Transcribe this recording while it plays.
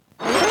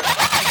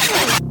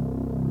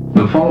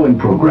The following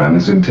program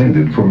is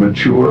intended for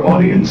mature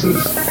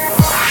audiences.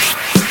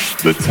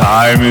 The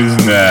time is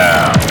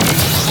now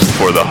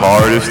for the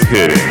hardest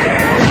hitting,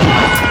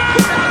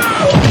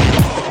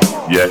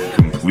 yet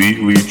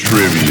completely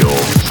trivial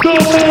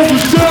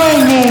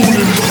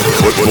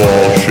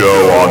football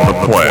show on the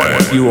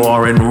planet. You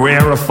are in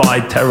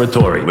rarefied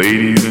territory.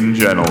 Ladies and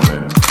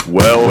gentlemen,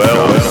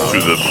 welcome to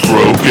the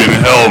Broken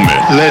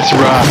Helmet. Let's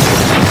rock.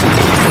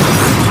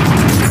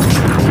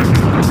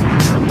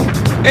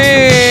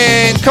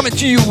 And coming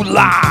to you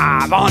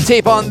live on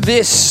tape on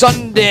this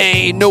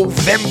Sunday,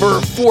 November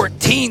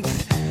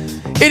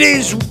 14th. It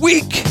is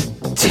week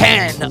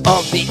 10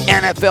 of the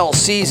NFL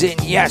season.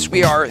 Yes,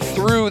 we are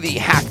through the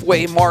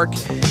halfway mark,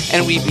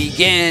 and we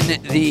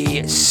begin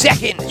the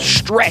second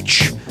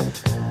stretch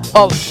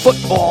of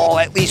football,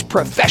 at least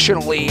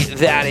professionally,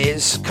 that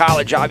is.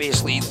 College,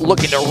 obviously,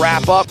 looking to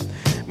wrap up.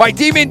 My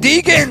Demon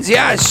Deacons,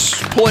 yes,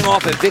 pulling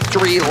off a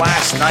victory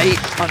last night.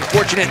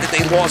 Unfortunate that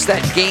they lost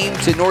that game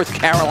to North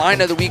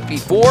Carolina the week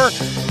before.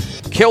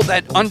 Killed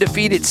that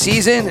undefeated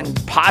season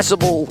and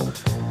possible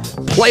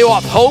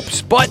playoff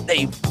hopes, but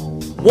they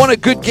won a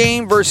good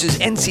game versus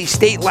NC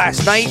State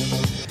last night.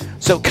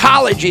 So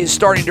college is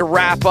starting to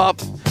wrap up.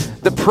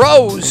 The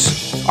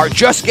pros are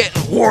just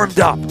getting warmed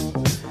up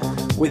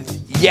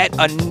with yet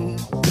a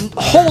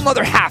whole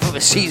nother half of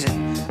a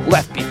season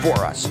left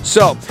before us.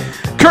 So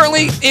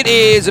currently it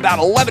is about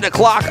 11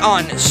 o'clock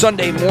on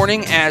Sunday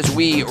morning as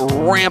we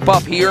ramp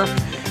up here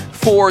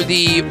for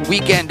the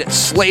weekend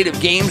slate of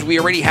games. We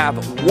already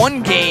have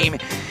one game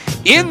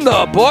in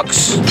the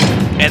books,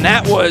 and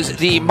that was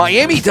the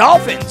Miami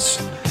Dolphins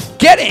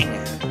getting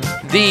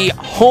the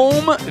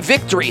home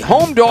victory,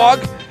 home dog,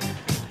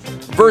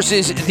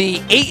 versus the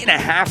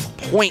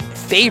 8.5-point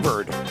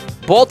favored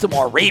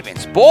Baltimore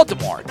Ravens.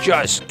 Baltimore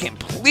just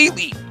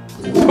completely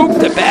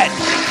pooped the bed.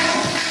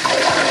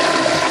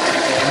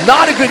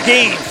 Not a good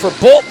game for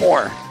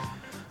Baltimore,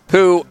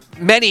 who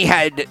many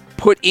had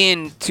put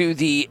into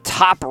the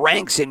top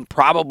ranks and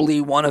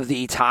probably one of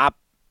the top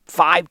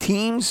 5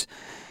 teams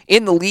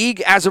in the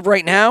league as of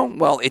right now.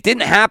 Well, it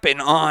didn't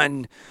happen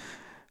on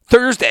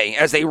Thursday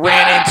as they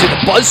ran into the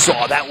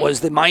buzzsaw that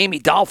was the Miami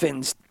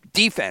Dolphins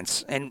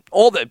defense and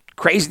all the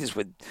craziness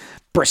with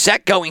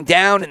Brissett going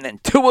down and then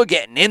Tua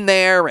getting in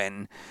there,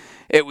 and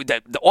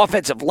the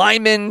offensive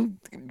lineman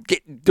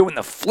doing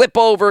the flip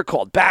over,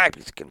 called back.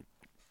 He's going to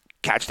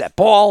catch that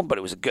ball, but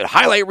it was a good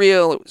highlight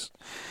reel.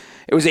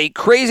 It was a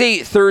crazy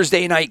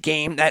Thursday night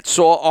game that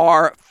saw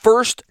our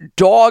first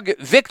dog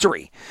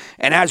victory.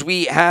 And as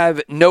we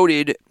have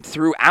noted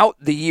throughout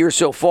the year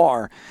so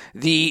far,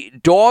 the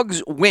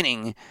dogs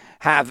winning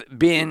have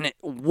been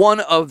one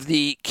of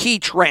the key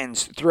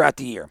trends throughout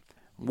the year.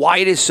 Why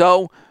it is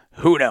so,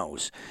 who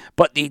knows?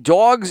 But the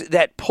dogs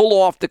that pull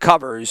off the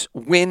covers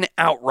win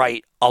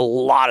outright a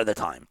lot of the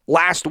time.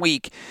 Last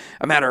week,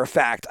 a matter of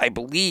fact, I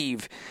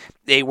believe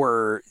they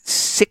were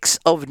 6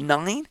 of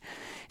 9.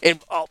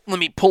 Let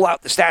me pull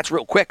out the stats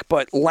real quick,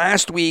 but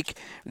last week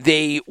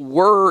they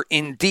were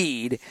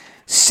indeed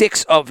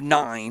 6 of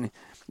 9.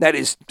 That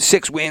is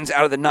 6 wins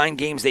out of the 9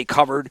 games they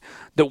covered.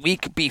 The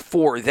week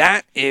before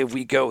that, if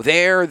we go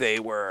there, they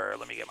were,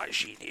 let me get my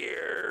sheet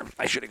here.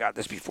 I should have got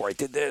this before I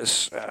did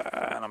this,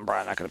 and I'm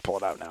probably not going to pull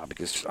it out now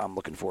because I'm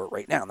looking for it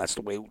right now, and that's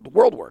the way the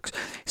world works.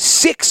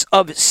 6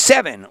 of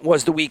 7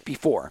 was the week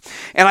before.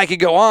 And I could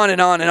go on and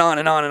on and on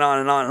and on and on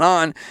and on and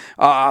on.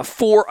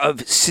 4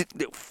 of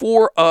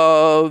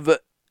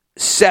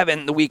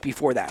 7 the week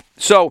before that.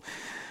 So,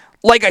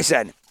 like I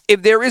said,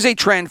 if there is a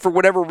trend, for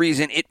whatever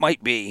reason it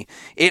might be,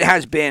 it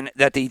has been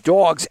that the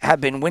dogs have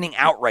been winning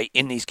outright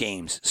in these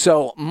games.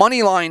 So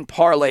moneyline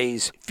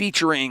parlays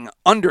featuring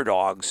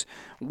underdogs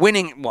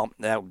winning, well,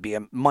 that would be a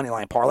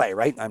moneyline parlay,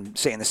 right? I'm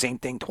saying the same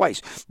thing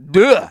twice.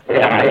 Duh.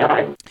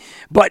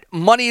 But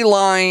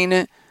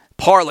moneyline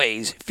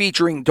parlays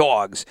featuring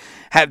dogs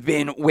have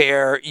been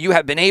where you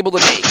have been able to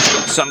make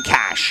some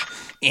cash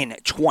in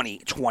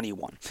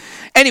 2021.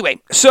 Anyway,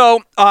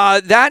 so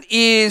that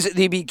is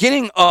the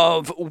beginning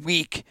of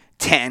week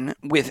 10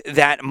 with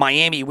that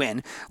Miami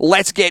win.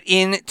 Let's get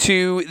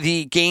into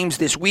the games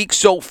this week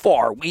so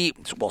far.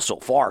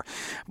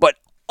 But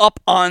up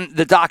on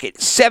the docket,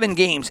 7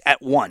 games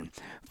at 1.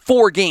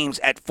 4 games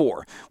at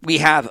 4. We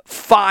have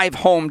 5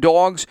 home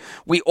dogs.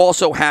 We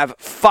also have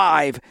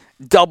 5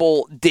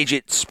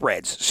 double-digit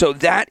spreads. So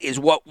that is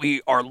what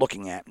we are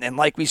looking at. And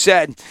like we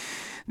said,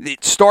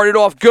 it started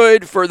off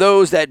good for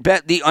those that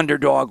bet the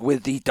underdog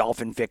with the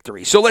Dolphin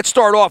victory. So let's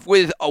start off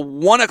with a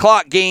 1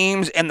 o'clock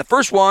games, and the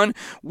first one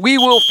we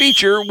will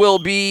feature will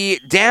be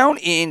down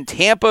in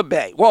Tampa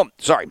Bay. Well,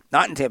 sorry,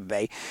 not in Tampa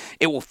Bay.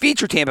 It will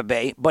feature Tampa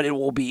Bay, but it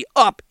will be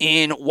up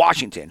in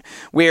Washington,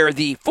 where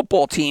the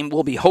football team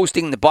will be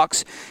hosting the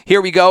Bucs.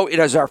 Here we go. It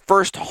is our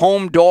first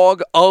home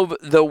dog of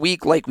the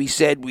week. Like we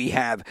said, we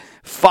have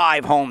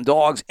 5 home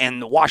dogs, and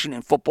the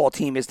Washington football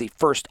team is the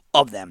first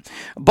of them.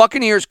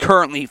 Buccaneers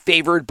currently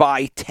favored favored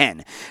by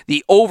 10.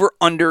 The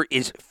over-under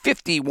is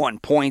 51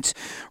 points.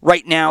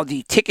 Right now,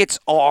 the tickets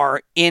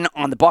are in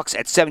on the Bucks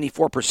at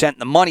 74%.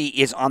 The money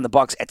is on the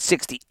Bucks at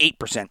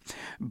 68%.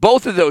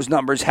 Both of those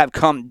numbers have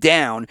come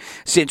down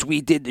since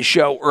we did the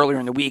show earlier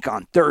in the week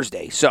on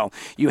Thursday. So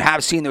you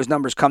have seen those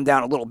numbers come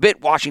down a little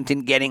bit.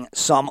 Washington getting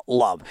some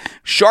love.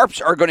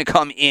 Sharps are going to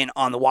come in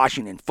on the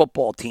Washington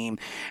football team.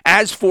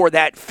 As for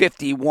that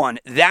 51,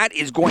 that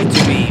is going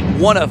to be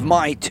one of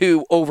my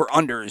two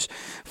over-unders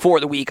for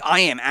the week. I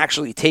am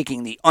actually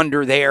taking the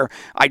under there.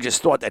 I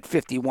just thought that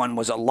 51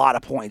 was a lot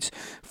of points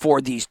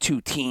for these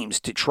two teams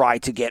to try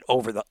to get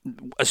over,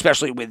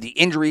 especially with the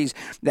injuries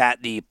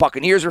that the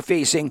Buccaneers are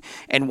facing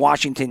and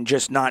Washington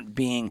just not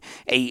being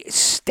a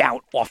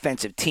stout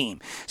offensive team.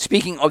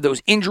 Speaking of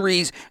those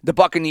injuries, the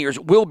Buccaneers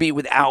will be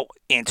without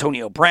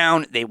Antonio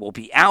Brown. They will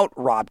be out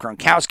Rob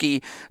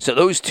Gronkowski. So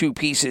those two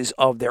pieces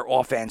of their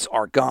offense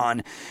are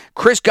gone.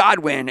 Chris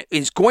Godwin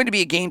is going to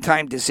be a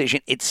game-time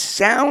decision. It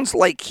sounds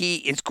like he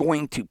is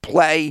going to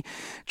play.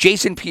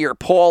 Jason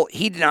Pierre-Paul,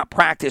 he did not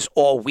practice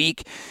all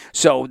week,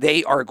 so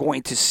they are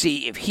going to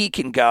see if he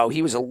can go.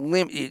 He was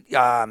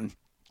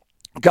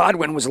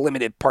Godwin was a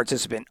limited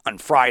participant on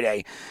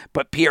Friday,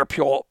 but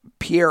Pierre-Paul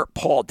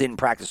didn't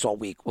practice all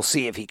week. We'll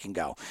see if he can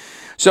go.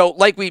 So,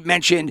 like we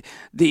mentioned,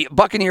 the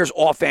Buccaneers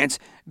offense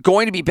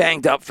going to be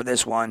banged up for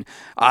this one.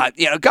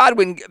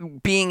 Godwin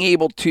being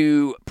able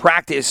to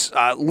practice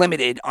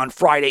limited on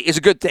Friday is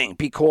a good thing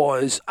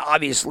because,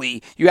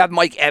 obviously, you have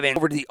Mike Evans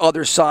over to the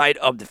other side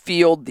of the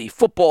field. The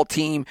football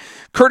team,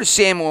 Curtis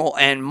Samuel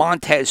and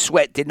Montez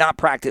Sweat did not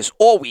practice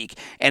all week,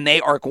 and they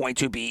are going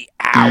to be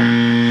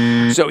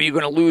out. So you're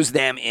going to lose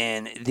them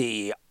in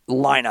the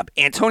lineup.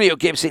 Antonio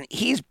Gibson,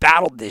 he's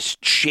battled this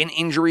shin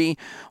injury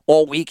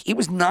all week. He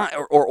was not,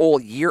 or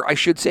all year, I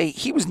should say,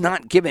 he was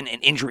not given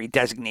an injury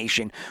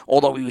designation,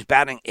 although he was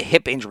battling a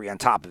hip injury on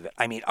top of it.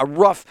 I mean, a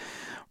rough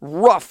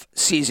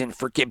season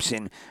for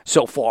Gibson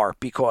so far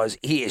because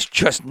he has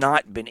just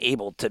not been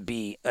able to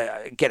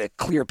get a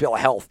clear bill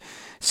of health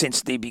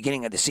since the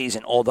beginning of the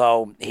season,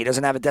 although he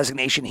doesn't have a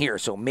designation here,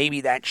 so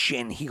maybe that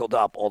shin healed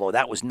up, although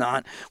that was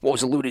not what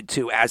was alluded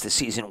to as the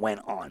season went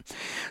on.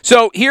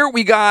 So here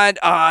we got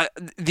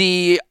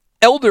the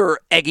elder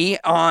Eggy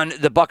on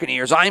the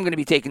Buccaneers. I'm going to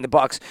be taking the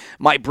Bucks.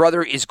 My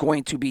brother is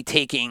going to be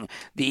taking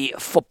the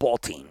football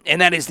team. And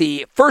that is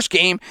the first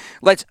game.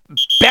 Let's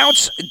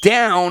bounce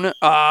down.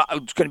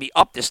 It's going to be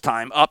up this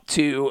time, up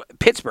to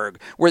Pittsburgh,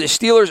 where the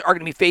Steelers are going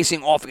to be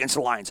facing off against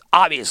the Lions.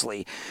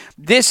 Obviously,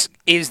 this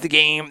is the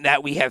game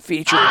that we have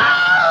featured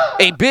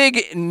a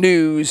big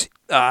news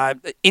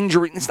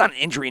injury. It's not an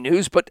injury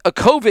news, but a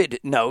COVID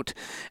note,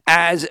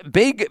 as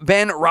Big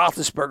Ben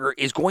Roethlisberger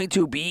is going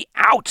to be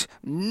out.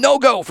 No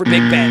go for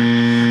Big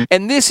Ben.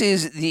 And this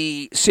is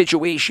the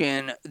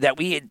situation that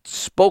we had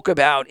spoke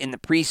about in the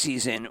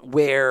preseason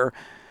where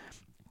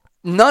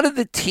none of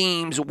the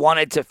teams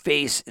wanted to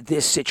face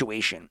this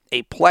situation.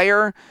 A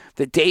player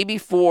the day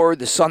before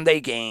the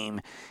Sunday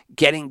game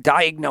getting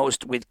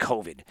diagnosed with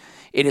COVID.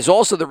 It is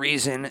also the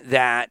reason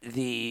that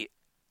the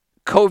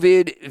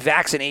COVID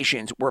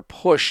vaccinations were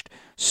pushed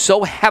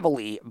so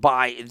heavily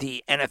by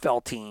the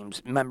NFL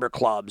teams, member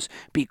clubs,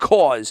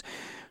 because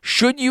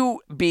should you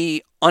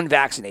be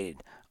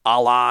unvaccinated,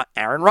 a la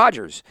Aaron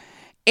Rodgers,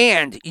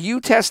 and you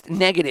test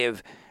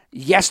negative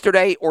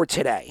yesterday or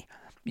today,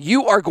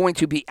 you are going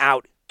to be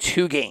out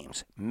 2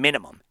 games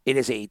minimum. It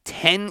is a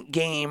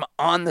 10-game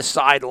on the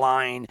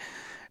sideline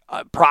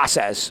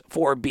process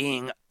for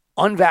being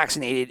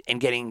unvaccinated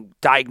and getting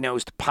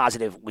diagnosed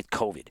positive with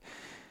COVID.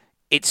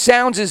 It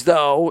sounds as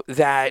though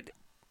that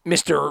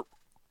Mr.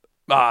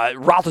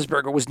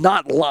 Roethlisberger was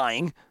not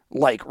lying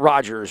like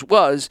Rodgers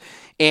was,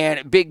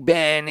 and Big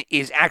Ben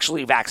is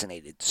actually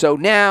vaccinated. So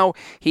now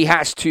he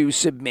has to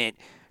submit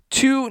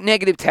 2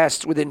 negative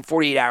tests within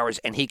 48 hours,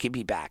 and he can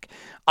be back.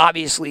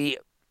 Obviously,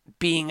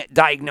 being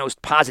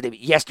diagnosed positive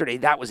yesterday,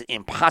 that was an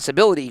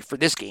impossibility for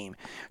this game.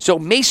 So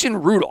Mason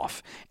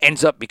Rudolph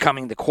ends up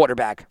becoming the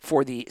quarterback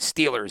for the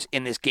Steelers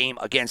in this game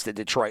against the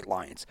Detroit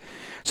Lions.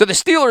 So the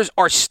Steelers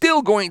are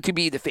still going to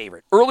be the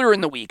favorite. Earlier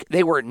in the week,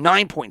 they were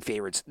 9-point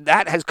favorites.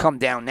 That has come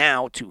down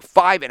now to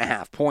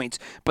 5.5 points,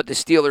 but the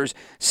Steelers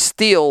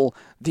still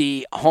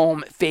the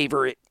home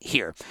favorite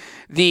here.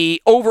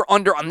 The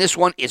over-under on this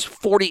one is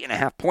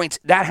 40.5 points.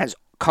 That has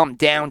come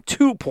down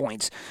 2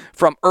 points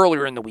from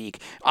earlier in the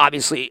week.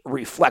 Obviously,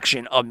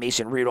 reflection of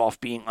Mason Rudolph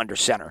being under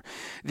center.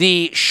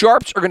 The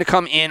Sharps are going to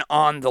come in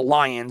on the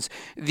Lions.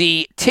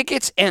 The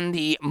tickets and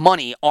the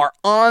money are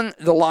on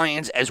the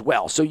Lions as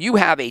well. So you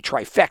have a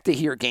trifecta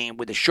here game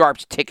with the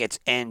Sharps, tickets,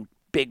 and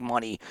big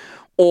money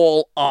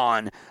all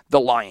on the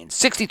Lions.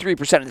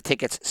 63% of the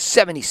tickets,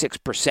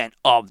 76%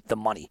 of the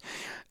money.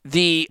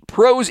 The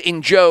pros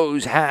and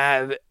Joes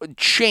have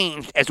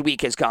changed as the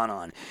week has gone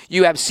on.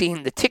 You have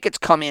seen the tickets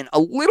come in a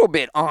little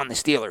bit on the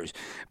Steelers,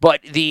 but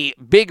the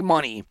big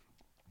money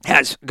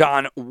has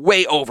gone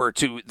way over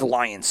to the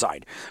Lions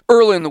side.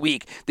 Early in the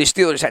week, the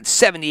Steelers had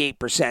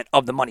 78%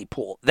 of the money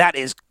pool. That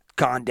is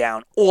gone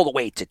down all the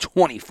way to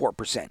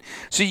 24%.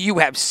 So you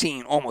have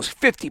seen almost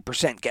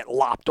 50% get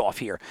lopped off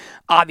here.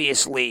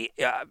 Obviously,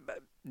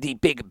 the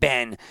Big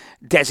Ben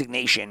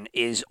designation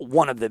is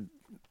one of the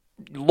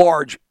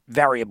large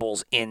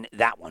variables in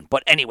that one.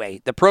 But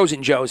anyway, the pros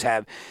and Joes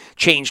have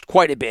changed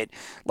quite a bit.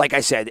 Like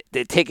I said,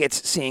 the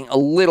tickets seeing a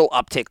little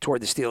uptick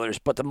toward the Steelers,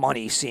 but the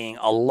money seeing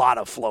a lot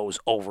of flows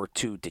over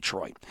to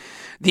Detroit.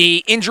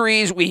 The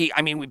injuries, we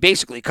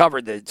basically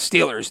covered the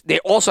Steelers. They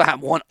also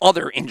have one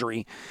other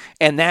injury,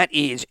 and that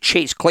is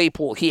Chase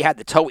Claypool. He had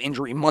the toe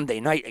injury Monday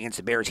night against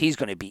the Bears. He's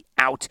going to be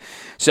out.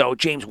 So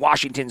James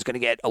Washington's going to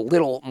get a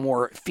little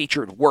more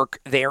featured work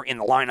there in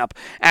the lineup.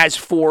 As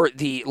for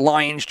the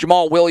Lions,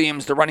 Jamal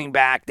Williams, the running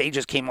back, they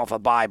just came off a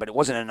bye, but it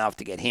wasn't enough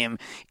to get him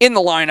in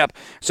the lineup.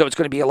 So it's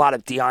going to be a lot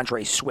of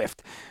DeAndre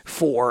Swift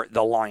for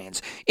the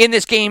Lions. In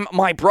this game,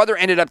 my brother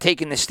ended up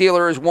taking the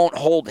Steelers. Won't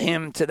hold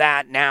him to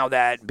that now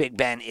that Big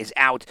Ben is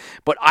out.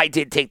 But I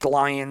did take the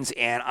Lions,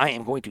 and I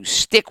am going to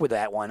stick with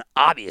that one,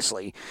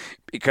 obviously,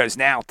 because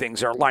now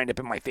things are lined up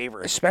in my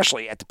favor,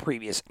 especially at the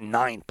previous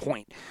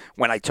 9-point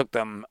when I took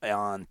them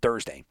on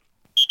Thursday.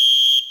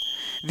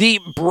 The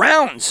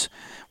Browns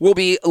will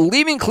be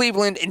leaving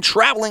Cleveland and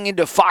traveling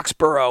into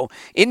Foxborough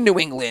in New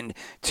England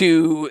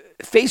to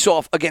face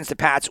off against the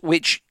Pats,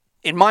 which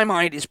in my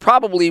mind is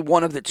probably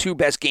one of the two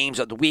best games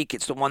of the week.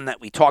 It's the one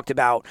that we talked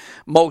about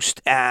most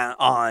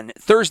on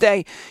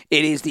Thursday.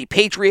 It is the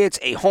Patriots,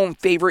 a home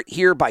favorite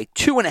here by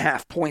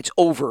 2.5 points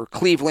over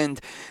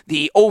Cleveland.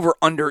 The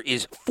over-under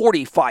is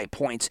 45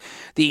 points.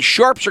 The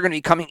Sharps are going to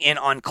be coming in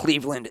on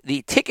Cleveland.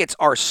 The tickets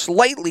are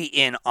slightly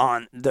in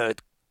on the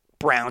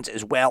Browns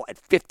as well at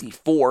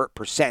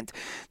 54%.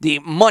 The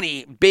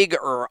money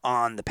bigger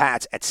on the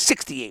Pats at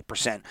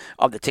 68%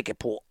 of the ticket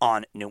pool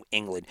on New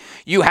England.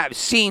 You have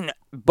seen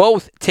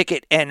both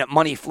ticket and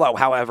money flow,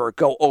 however,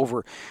 go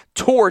over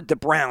toward the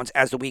Browns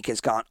as the week has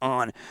gone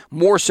on,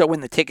 more so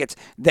in the tickets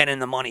than in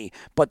the money,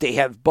 but they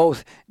have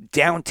both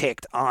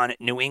downticked on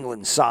New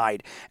England's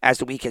side as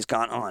the week has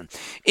gone on.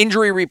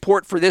 Injury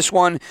report for this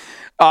one,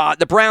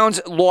 the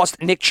Browns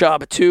lost Nick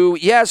Chubb to,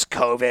 yes,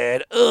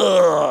 COVID.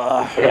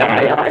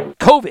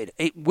 COVID,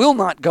 it will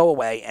not go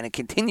away, and it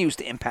continues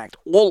to impact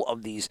all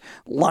of these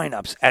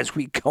lineups as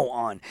we go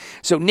on.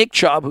 So Nick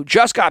Chubb, who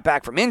just got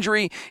back from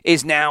injury,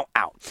 is now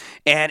out.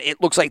 And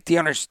it looks like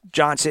Deontay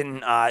Johnson,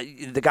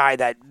 the guy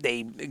that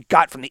they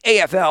got from the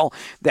AFL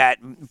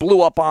that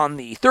blew up on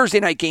the Thursday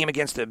night game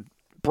against the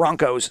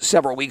Broncos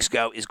several weeks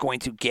ago, is going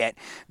to get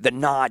the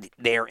nod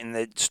there in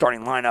the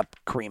starting lineup.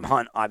 Kareem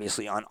Hunt,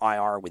 obviously, on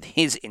IR with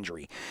his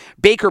injury.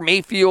 Baker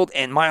Mayfield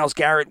and Myles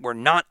Garrett were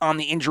not on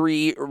the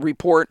injury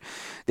report.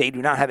 They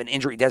do not have an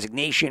injury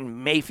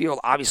designation.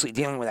 Mayfield, obviously,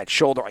 dealing with that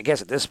shoulder. I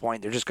guess at this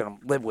point, they're just going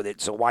to live with it.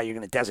 So why are you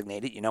going to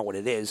designate it? You know what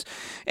it is.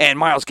 And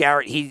Myles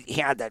Garrett, he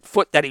had that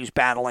foot that he was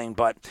battling,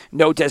 but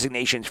no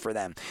designations for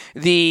them.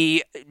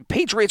 The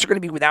Patriots are going to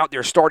be without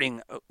their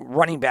starting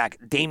running back,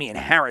 Damian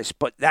Harris,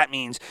 but that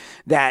means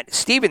that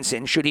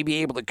Stevenson, should he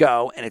be able to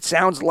go, and it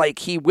sounds like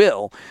he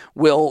will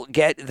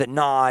get the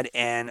nod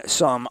and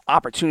some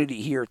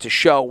opportunity here to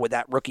show what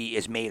that rookie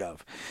is made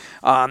of.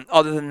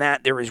 Other than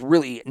that, there is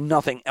really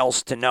nothing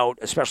else to note,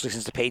 especially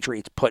since the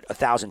Patriots put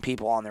 1,000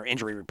 people on their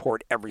injury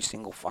report every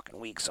single fucking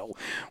week. So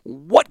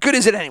what good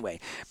is it anyway?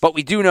 But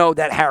we do know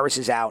that Harris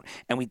is out,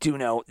 and we do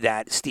know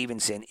that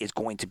Stevenson is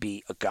going to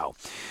be a go.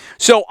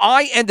 So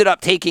I ended up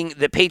taking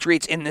the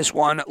Patriots in this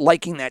one,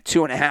 liking that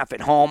 2.5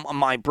 at home.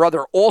 My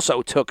brother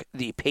also took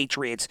the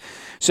Patriots.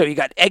 So you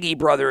got Eggy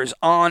Brothers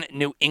on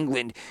New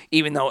England,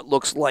 even though it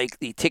looks like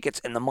the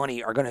tickets and the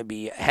money are going to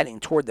be heading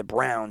toward the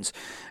Browns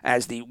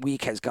as the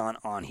week has gone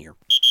on here.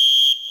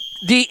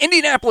 The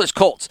Indianapolis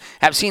Colts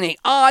have seen an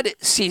odd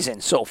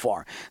season so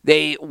far.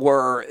 They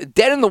were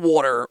dead in the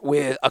water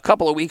with a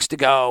couple of weeks to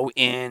go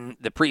in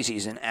the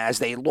preseason as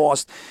they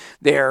lost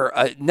their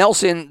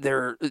Nelson,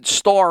 their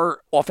star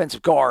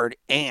offensive guard,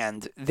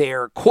 and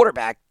their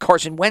quarterback,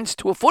 Carson Wentz,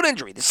 to a foot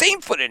injury. The same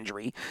foot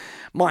injury,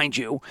 mind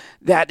you,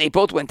 that they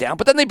both went down,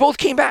 but then they both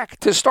came back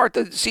to start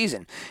the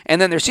season. And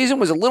then their season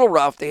was a little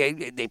rough.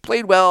 They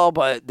played well,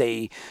 but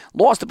they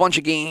lost a bunch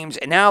of games,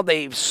 and now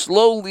they've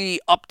slowly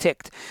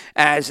upticked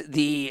as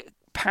the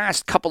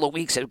past couple of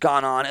weeks have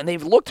gone on, and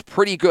they've looked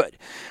pretty good.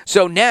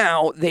 So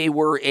now they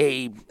were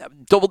a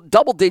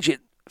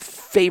double-digit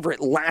favorite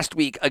last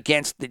week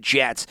against the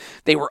Jets.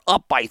 They were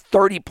up by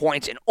 30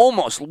 points and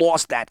almost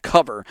lost that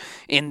cover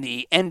in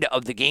the end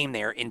of the game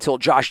there until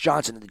Josh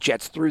Johnson and the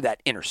Jets threw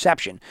that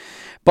interception.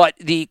 But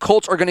the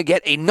Colts are going to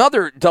get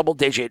another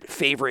double-digit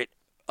favorite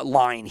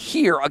line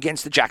here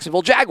against the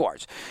Jacksonville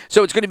Jaguars.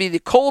 So it's going to be the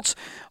Colts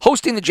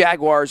hosting the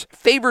Jaguars,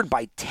 favored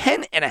by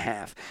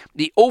 10.5.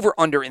 The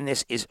over-under in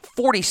this is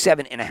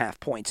 47.5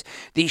 points.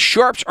 The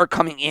Sharps are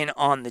coming in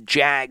on the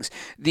Jags.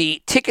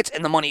 The tickets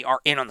and the money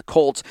are in on the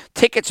Colts.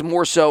 Tickets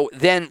more so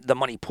than the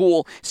money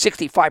pool.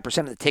 65%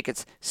 of the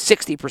tickets,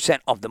 60%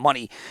 of the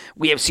money.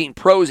 We have seen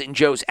pros and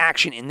Joe's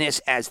action in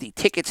this as the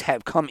tickets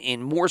have come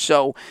in more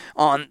so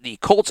on the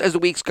Colts as the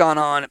week's gone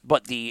on,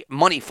 but the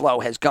money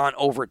flow has gone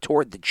over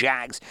toward the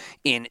Jags.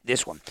 in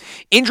this one.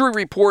 Injury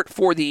report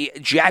for the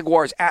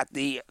Jaguars at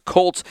the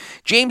Colts.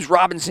 James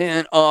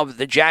Robinson of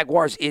the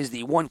Jaguars is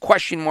the one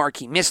question mark.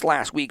 He missed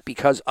last week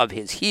because of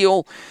his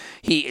heel.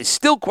 He is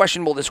still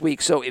questionable this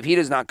week, so if he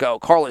does not go,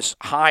 Carlos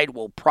Hyde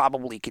will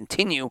probably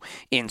continue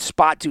in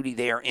spot duty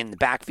there in the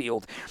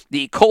backfield.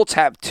 The Colts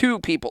have two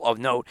people of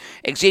note,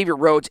 Xavier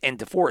Rhodes and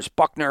DeForest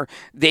Buckner.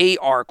 They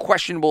are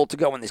questionable to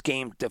go in this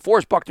game.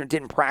 DeForest Buckner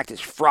didn't practice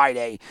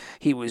Friday.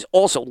 He was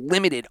also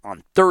limited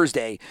on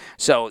Thursday,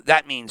 so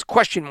that means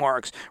question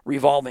marks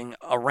revolving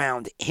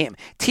around him.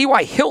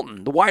 T.Y.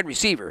 Hilton, the wide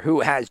receiver,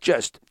 who has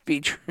just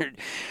featured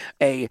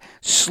a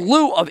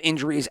slew of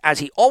injuries, as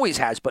he always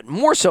has, but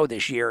more so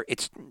this year.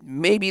 It's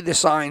maybe the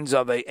signs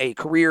of a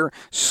career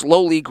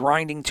slowly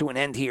grinding to an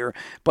end here,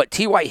 but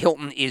T.Y.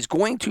 Hilton is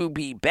going to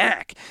be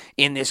back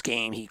in this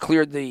game. He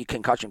cleared the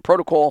concussion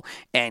protocol,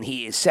 and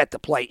he is set to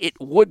play. It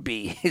would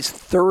be his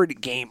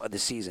third game of the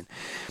season.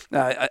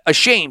 A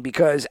shame,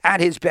 because at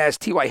his best,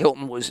 T.Y.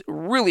 Hilton was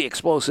really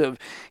explosive.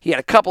 He had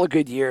a couple of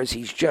good years.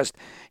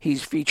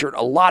 He's featured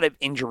a lot of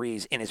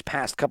injuries in his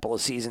past couple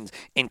of seasons,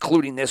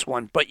 including this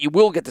one, but you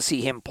will get to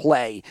see him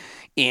play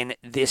in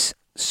this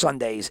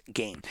Sunday's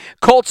game.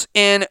 Colts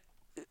and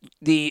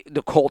the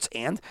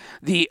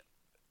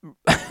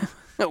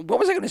what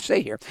was I going to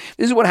say here?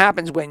 This is what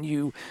happens when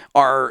you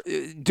are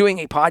doing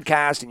a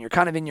podcast and you're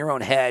kind of in your own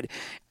head,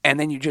 and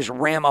then you just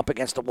ram up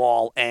against the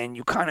wall and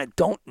you kind of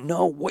don't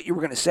know what you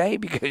were going to say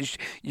because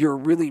you're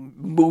really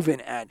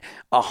moving at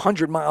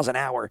 100 miles an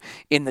hour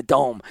in the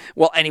dome.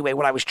 Well, anyway,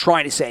 what I was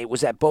trying to say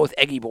was that both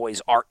Eggy boys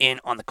are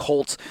in on the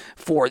Colts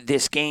for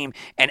this game,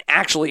 and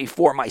actually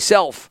for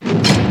myself,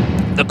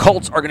 the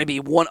Colts are going to be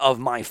one of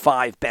my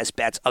 5 best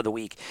bets of the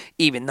week,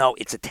 even though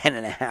it's a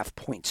 10.5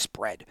 point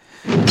spread.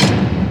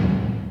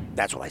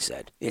 That's what I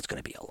said. It's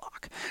going to be a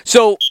lock.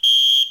 So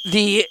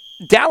the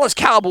Dallas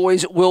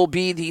Cowboys will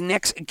be the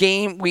next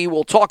game we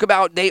will talk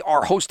about. They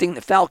are hosting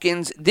the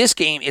Falcons. This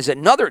game is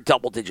another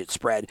double-digit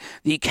spread.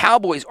 The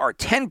Cowboys are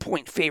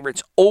 10-point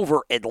favorites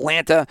over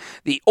Atlanta.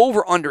 The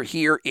over-under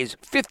here is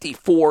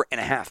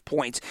 54.5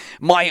 points.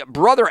 My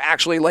brother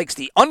actually likes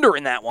the under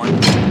in that one,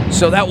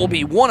 so that will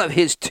be one of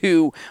his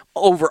 2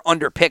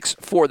 over-under picks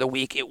for the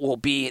week. It will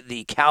be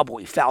the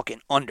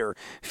Cowboy-Falcon under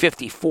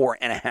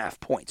 54.5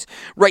 points.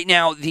 Right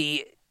now,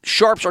 the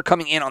sharps are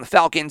coming in on the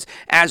Falcons,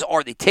 as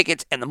are the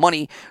tickets and the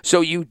money. So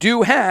you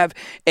do have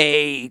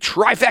a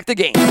trifecta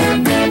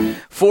game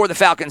for the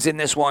Falcons in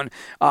this one.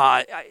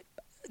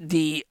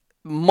 The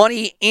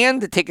money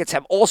and the tickets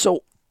have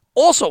also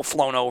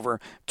flown over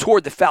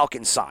toward the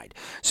Falcons side.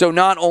 So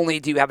not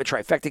only do you have a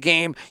trifecta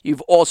game,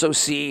 you've also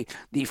see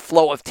the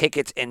flow of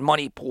tickets and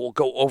money pool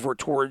go over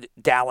toward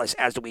Dallas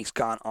as the week's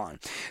gone on.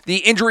 The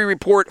injury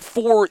report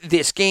for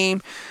this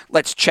game,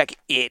 let's check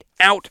it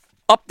out.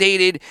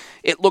 Updated,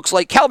 it looks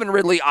like Calvin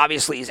Ridley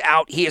obviously is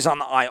out. He is on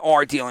the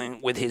IR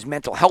dealing with his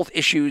mental health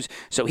issues,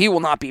 so he will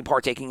not be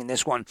partaking in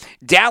this one.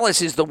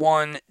 Dallas is the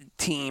one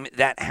team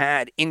that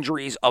had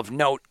injuries of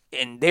note,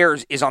 and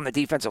theirs is on the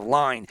defensive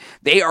line.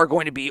 They are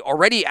going to be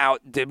already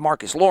out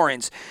DeMarcus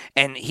Lawrence,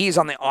 and he's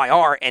on the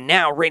IR, and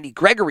now Randy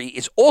Gregory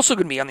is also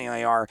going to be on the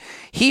IR.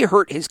 He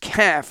hurt his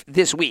calf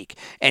this week,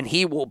 and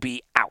he will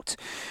be out.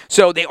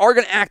 So they are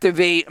going to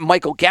activate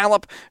Michael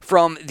Gallup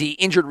from the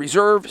injured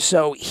reserve,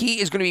 so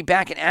he is going to be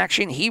back in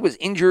action. He was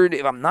injured,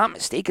 if I'm not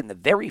mistaken, the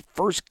very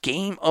first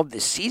game of the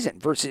season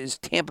versus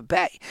Tampa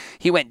Bay.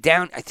 He went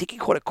down, I think he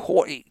caught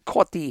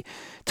the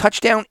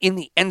touchdown in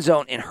the end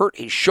zone and hurt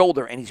his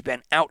shoulder, and he's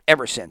been out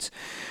ever since.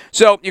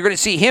 So you're going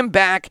to see him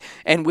back,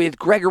 and with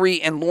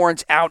Gregory and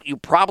Lawrence out, you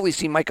probably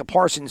see Micah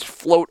Parsons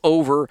float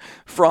over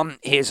from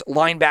his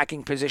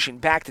linebacking position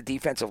back to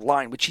defensive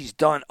line, which he's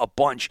done a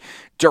bunch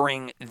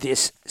during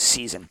this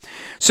season.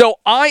 So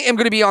I am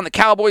going to be on the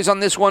Cowboys on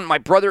this one. My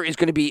brother is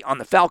going to be on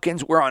the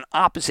Falcons. We're on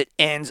opposite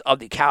ends of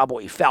the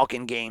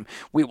Cowboy-Falcon game.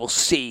 We will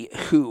see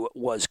who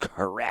was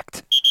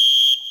correct.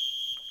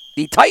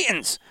 The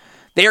Titans,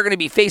 they are going to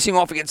be facing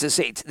off against the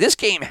Saints. This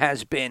game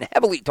has been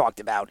heavily talked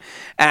about,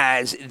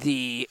 as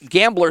the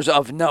gamblers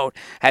of note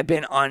have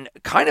been on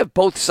kind of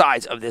both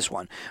sides of this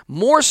one.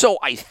 More so,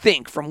 I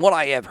think, from what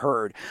I have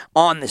heard,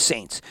 on the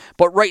Saints.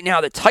 But right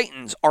now, the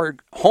Titans are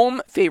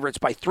home favorites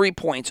by 3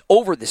 points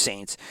over the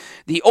Saints.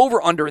 The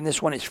over-under in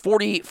this one is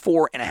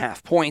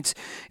 44.5 points.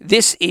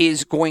 This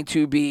is going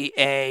to be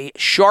a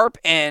sharp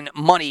and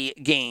money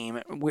game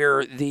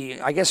where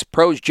I guess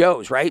pros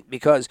Joes, right?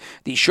 Because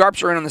the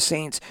sharps are in on the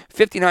Saints,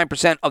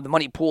 59% of the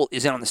money pool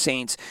is in on the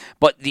Saints,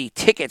 but the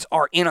tickets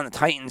are in on the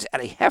Titans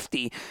at a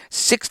hefty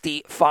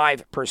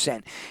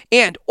 65%.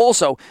 And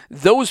also,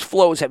 those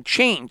flows have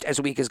changed as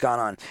the week has gone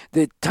on.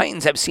 The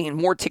Titans have seen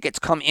more tickets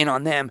come in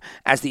on them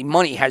as the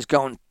money has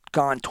gone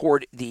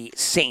toward the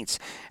Saints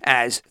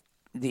as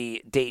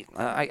the date.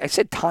 I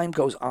said time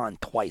goes on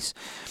twice.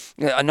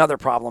 Another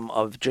problem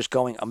of just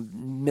going a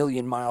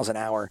million miles an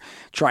hour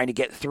trying to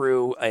get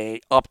through a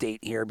update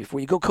here before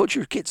you go coach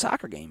your kid's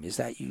soccer game is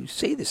that you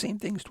say the same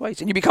things twice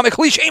and you become a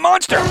cliche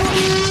monster.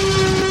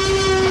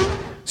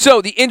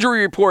 So the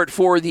injury report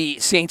for the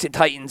Saints and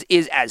Titans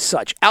is as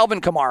such. Alvin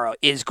Kamara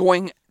is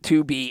going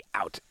to be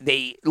out.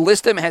 They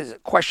list him as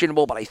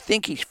questionable, but I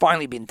think he's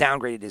finally been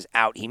downgraded as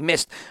out. He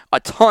missed a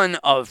ton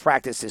of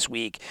practice this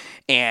week,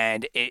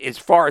 and as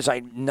far as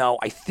I know,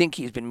 I think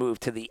he's been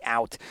moved to the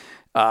out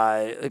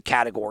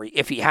category.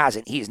 If he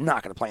hasn't, he's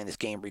not going to play in this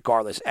game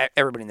regardless.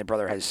 Everybody and their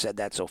brother has said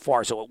that so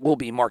far, so it will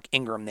be Mark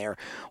Ingram there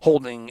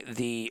holding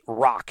the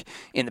rock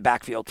in the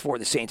backfield for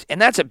the Saints.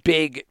 And that's a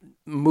big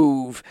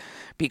move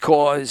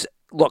because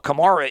look,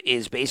 Kamara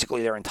is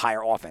basically their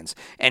entire offense.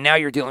 And now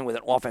you're dealing with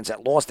an offense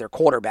that lost their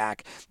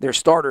quarterback, their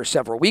starter,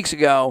 several weeks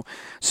ago.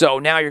 So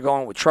now you're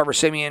going with Trevor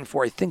Siemian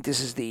for, I think this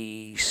is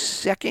the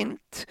second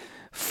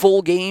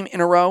full game in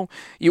a row.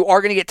 You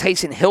are going to get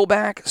Tyson Hill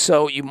back,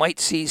 so you might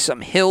see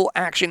some Hill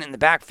action in the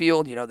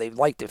backfield. You know, they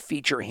like to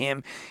feature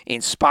him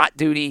in spot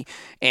duty,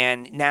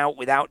 and now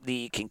without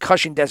the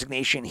concussion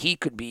designation, he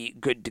could be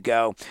good to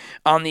go.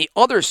 On the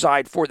other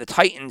side for the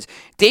Titans,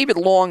 David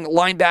Long,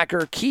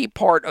 linebacker, key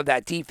part of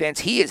that defense,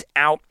 he is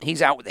out.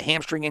 He's out with a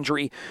hamstring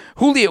injury.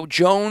 Julio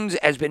Jones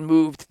has been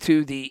moved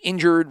to the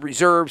injured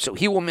reserve, so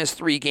he will miss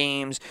 3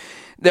 games.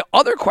 The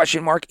other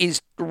question mark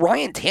is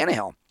Ryan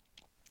Tannehill.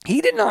 He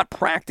did not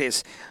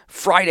practice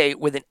Friday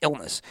with an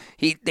illness.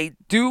 They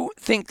do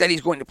think that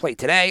he's going to play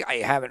today. I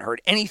haven't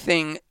heard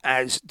anything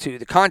as to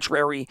the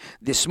contrary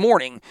this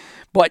morning,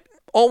 but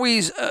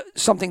always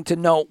something to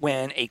note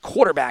when a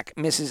quarterback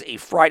misses a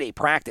Friday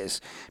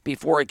practice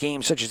before a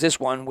game such as this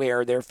one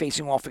where they're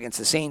facing off against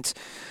the Saints,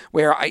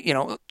 where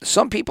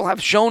some people have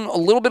shown a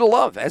little bit of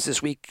love as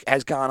this week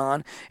has gone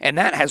on, and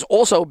that has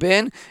also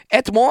been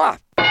et moi.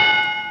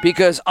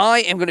 Because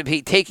I am going to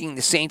be taking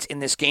the Saints in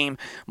this game.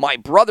 My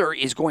brother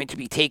is going to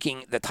be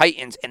taking the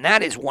Titans, and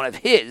that is one of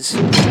his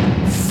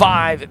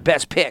 5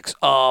 best picks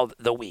of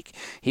the week.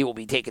 He will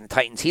be taking the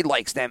Titans. He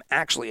likes them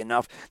actually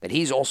enough that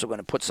he's also going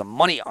to put some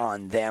money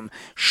on them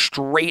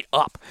straight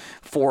up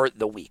for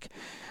the week.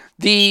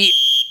 The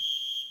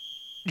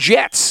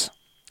Jets,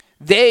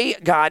 they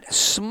got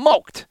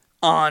smoked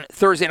on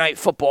Thursday Night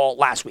Football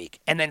last week,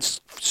 and then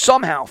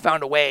somehow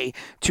found a way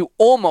to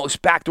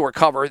almost backdoor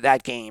cover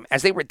that game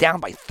as they were down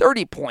by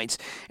 30 points,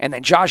 and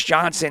then Josh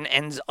Johnson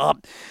ends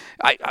up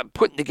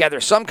putting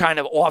together some kind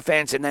of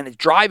offense and then is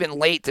driving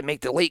late to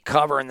make the late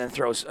cover and then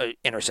throws an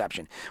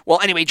interception. Well,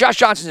 anyway, Josh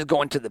Johnson is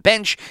going to the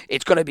bench.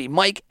 It's going to be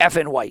Mike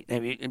effing White.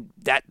 Maybe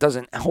that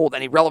doesn't hold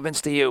any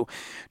relevance to you.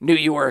 New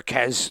York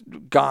has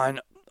gone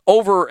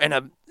over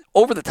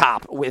the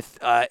top with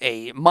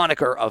a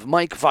moniker of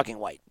Mike fucking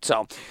White.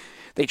 So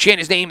they chant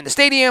his name in the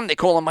stadium. They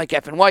call him Mike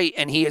effing White,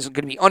 and he is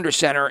going to be under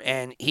center,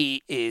 and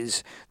he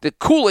is the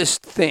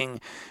coolest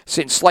thing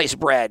since sliced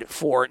bread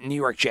for New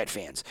York Jet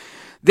fans.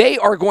 They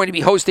are going to be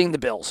hosting the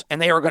Bills, and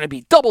they are going to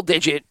be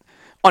double-digit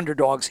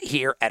underdogs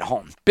here at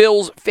home.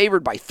 Bills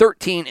favored by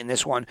 13 in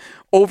this one.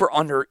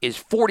 Over-under is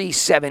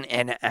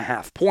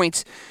 47.5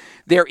 points.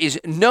 There is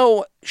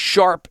no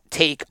sharp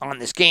take on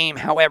this game.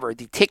 However,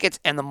 the tickets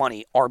and the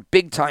money are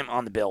big time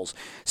on the Bills.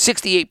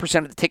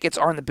 68% of the tickets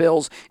are on the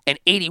Bills and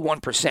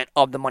 81%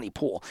 of the money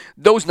pool.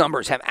 Those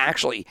numbers have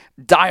actually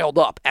dialed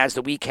up as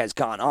the week has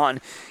gone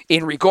on.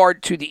 In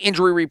regard to the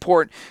injury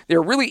report,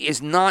 there really is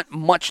not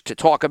much to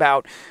talk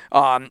about.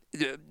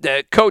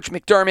 The coach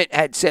McDermott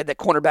had said that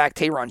cornerback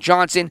Taron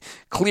Johnson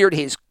cleared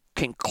his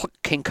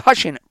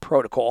concussion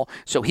protocol,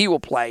 so he will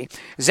play.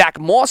 Zach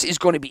Moss is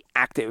going to be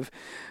active.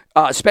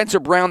 Spencer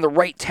Brown, the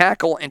right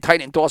tackle, and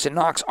tight end Dawson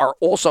Knox are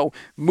also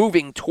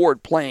moving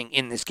toward playing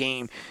in this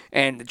game.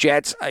 And the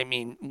Jets, I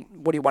mean,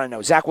 what do you want to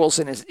know? Zach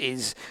Wilson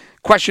is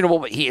questionable,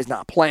 but he is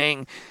not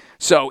playing.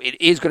 So it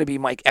is going to be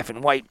Mike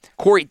effing White.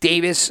 Corey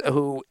Davis,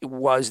 who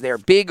was their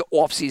big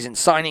offseason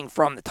signing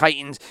from the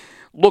Titans,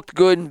 looked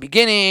good in the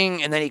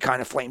beginning, and then he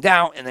kind of flamed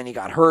out, and then he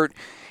got hurt.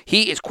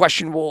 He is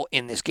questionable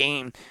in this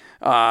game.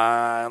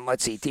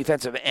 Let's see,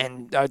 defensive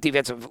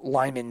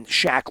lineman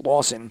Shaq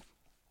Lawson,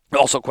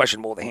 also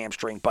questionable with a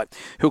hamstring, but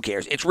who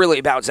cares? It's really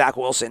about Zach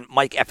Wilson,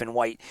 Mike effing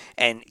White,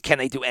 and can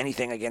they do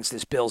anything against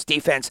this Bills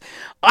defense?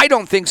 I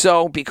don't think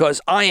so,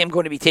 because I am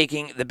going to be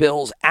taking the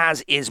Bills,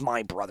 as is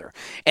my brother.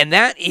 And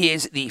that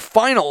is the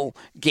final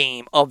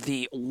game of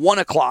the 1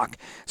 o'clock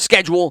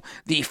schedule.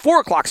 The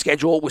 4 o'clock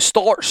schedule will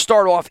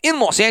start off in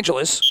Los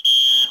Angeles,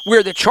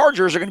 where the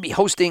Chargers are going to be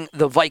hosting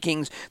the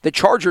Vikings. The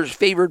Chargers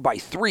favored by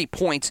 3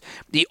 points.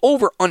 The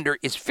over-under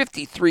is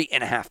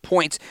 53.5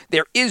 points.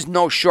 There is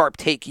no sharp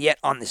take yet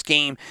on this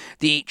game.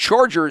 The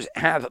Chargers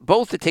have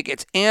both the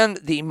tickets and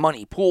the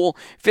money pool.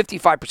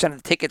 55%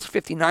 of the tickets,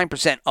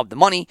 59% of the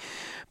money.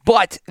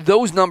 But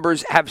those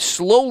numbers have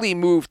slowly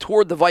moved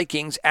toward the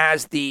Vikings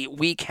as the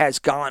week has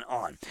gone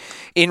on.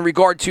 In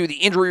regard to the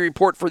injury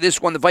report for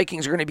this one, the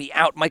Vikings are going to be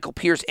out Michael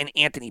Pierce and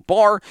Anthony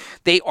Barr.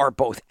 They are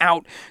both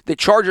out. The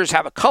Chargers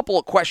have a couple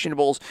of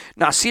questionables.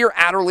 Nasir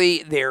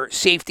Adderley, their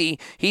safety,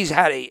 he's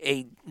had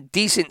a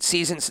decent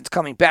season since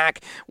coming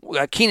back.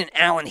 Keenan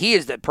Allen, he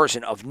is the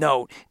person of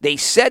note. They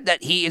said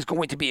that he is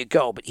going to be a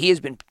go, but he has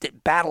been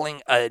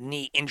battling a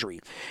knee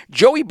injury.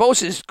 Joey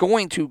Bosa is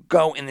going to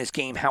go in this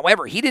game.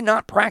 However, he did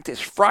not practice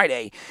practice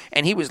Friday,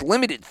 and he was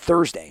limited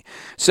Thursday.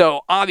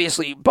 So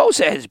obviously,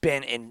 Bosa has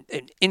been an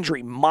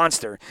injury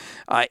monster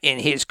in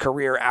his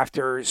career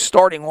after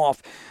starting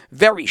off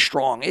very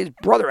strong. His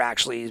brother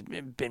actually has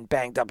been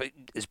banged up.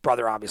 His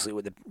brother, obviously,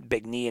 with a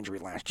big knee injury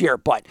last year.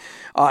 But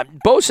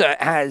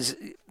Bosa has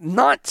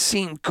not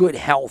seen good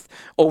health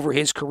over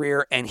his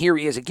career, and here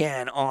he is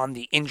again on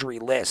the injury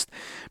list.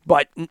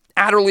 But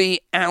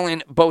Adderley,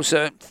 Allen,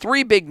 Bosa,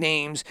 3 big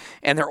names,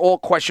 and they're all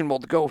questionable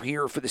to go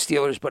here for the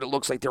Steelers, but it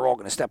looks like they're all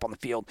going to step on the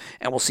field,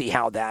 and we'll see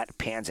how that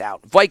pans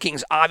out.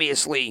 Vikings,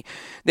 obviously,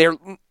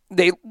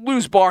 they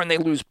lose Barr and they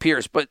lose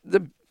Pierce, but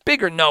the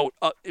bigger note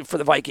for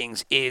the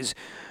Vikings is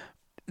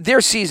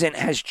their season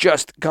has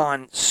just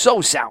gone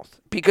so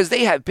south because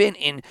they have been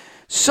in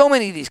so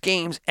many of these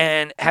games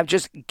and have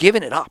just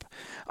given it up.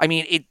 I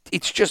mean,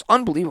 it's just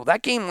unbelievable.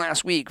 That game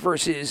last week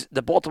versus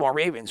the Baltimore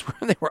Ravens,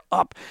 where they were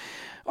up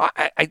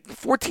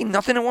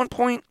 14-0 at one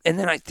point, and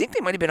then I think they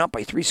might have been up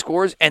by 3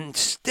 scores, and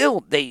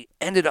still they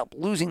ended up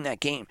losing that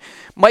game.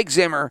 Mike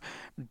Zimmer,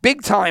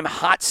 big-time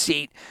hot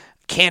seat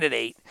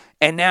candidate,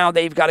 and now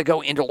they've got to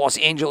go into Los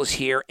Angeles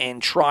here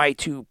and try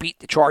to beat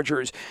the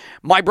Chargers.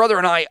 My brother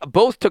and I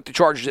both took the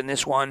Chargers in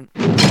this one,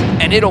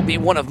 and it'll be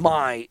one of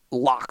my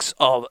locks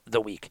of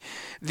the week.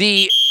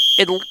 The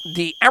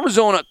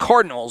Arizona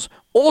Cardinals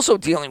also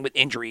dealing with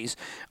injuries,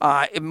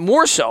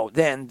 more so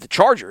than the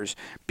Chargers,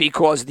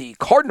 because the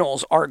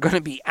Cardinals are going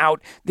to be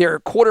out their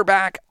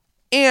quarterback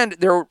and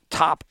their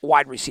top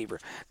wide receiver.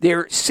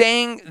 They're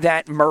saying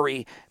that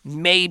Murray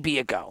may be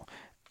a go.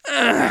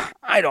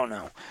 I don't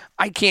know.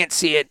 I can't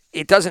see it.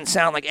 It doesn't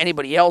sound like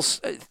anybody else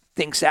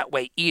thinks that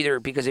way either,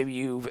 because if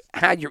you've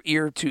had your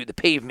ear to the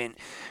pavement,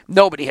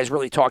 nobody has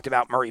really talked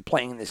about Murray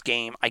playing in this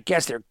game. I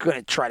guess they're going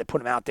to try to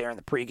put him out there in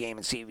the pregame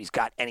and see if he's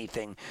got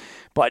anything,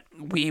 but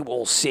we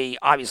will see.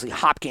 Obviously,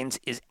 Hopkins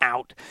is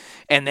out,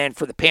 and then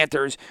for the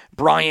Panthers,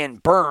 Brian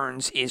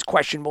Burns is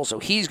questionable, so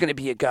he's going to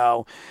be a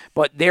go,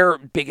 but their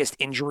biggest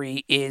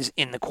injury is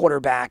in the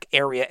quarterback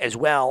area, as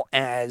well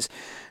as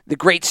the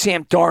great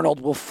Sam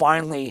Darnold will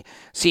finally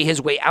see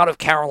his way out of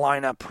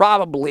Carolina,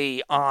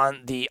 probably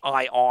on the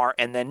IR,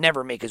 and then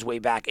never make his way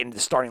back into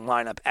the starting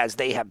lineup, as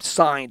they have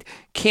signed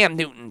Cam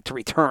Newton to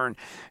return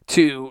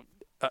to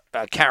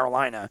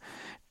Carolina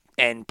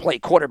and play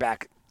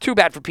quarterback. Too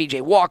bad for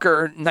P.J.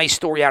 Walker. Nice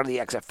story out of the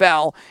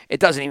XFL. It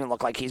doesn't even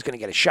look like he's going to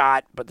get a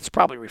shot, but it's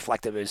probably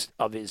reflective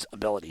of his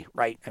ability,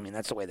 right? I mean,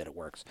 that's the way that it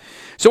works.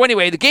 So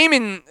anyway, the game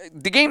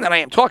that I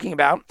am talking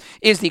about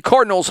is the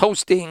Cardinals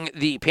hosting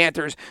the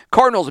Panthers.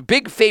 Cardinals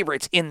big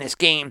favorites in this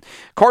game.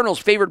 Cardinals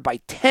favored by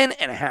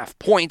 10.5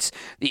 points.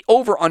 The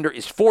over-under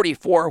is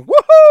 44.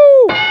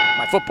 Woohoo!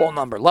 My football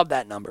number. Love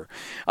that number.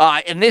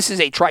 And this is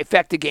a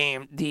trifecta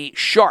game. The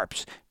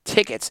sharps,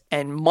 tickets,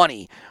 and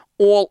money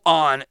all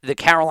on the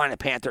Carolina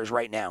Panthers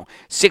right now.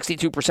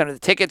 62% of the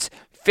tickets,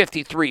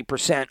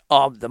 53%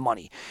 of the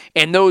money.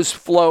 And those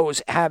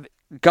flows have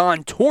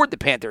gone toward the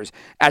Panthers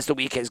as the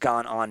week has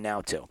gone on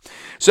now too.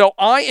 So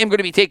I am going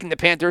to be taking the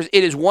Panthers.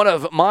 It is one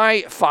of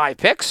my 5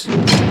 picks,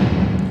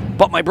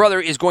 but my brother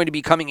is going to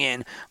be coming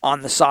in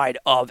on the side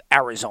of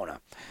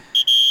Arizona.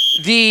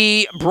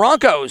 The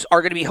Broncos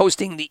are going to be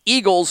hosting the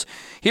Eagles.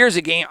 Here's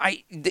a game.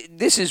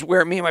 This is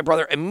where me and my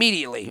brother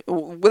immediately,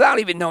 without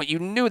even knowing, you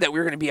knew that we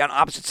were going to be on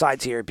opposite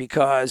sides here,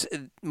 because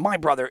my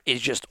brother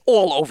is just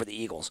all over the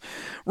Eagles.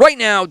 Right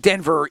now,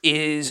 Denver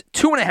is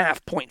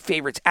 2.5-point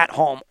favorites at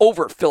home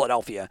over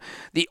Philadelphia.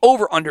 The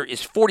over-under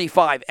is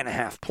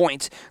 45.5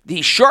 points.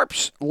 The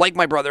sharps, like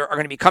my brother, are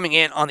going to be coming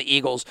in on the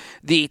Eagles.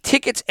 The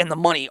tickets and the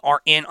money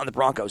are in on the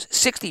Broncos.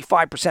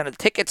 65% of the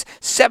tickets,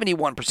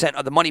 71%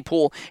 of the money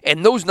pool,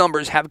 and those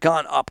numbers have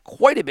gone up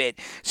quite a bit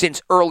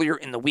since earlier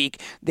in the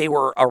week. They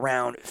were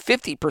around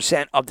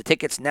 50% of the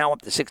tickets, now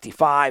up to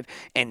 65,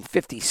 and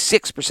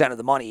 56% of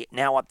the money,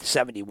 now up to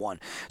 71.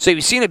 So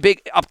you've seen a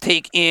big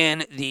uptake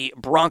in the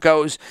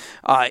Broncos,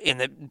 in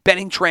the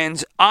betting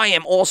trends. I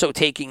am also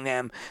taking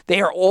them.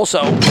 They are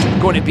also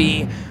going to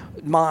be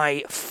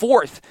my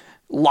 4th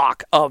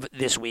lock of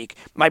this week.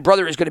 My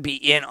brother is going to be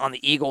in on the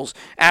Eagles.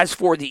 As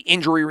for the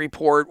injury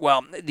report,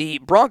 well, the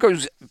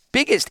Broncos'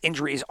 biggest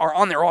injuries are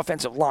on their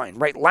offensive line,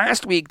 right?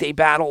 Last week they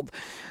battled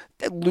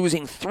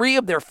losing 3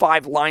 of their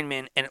 5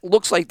 linemen, and it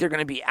looks like they're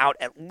going to be out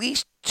at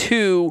least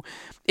 2,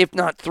 if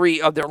not 3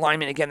 of their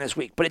linemen again this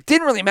week. But it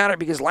didn't really matter,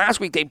 because last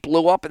week they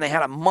blew up and they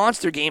had a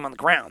monster game on the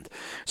ground.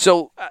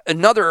 So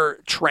another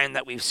trend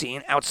that we've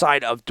seen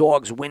outside of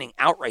dogs winning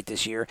outright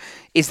this year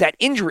is that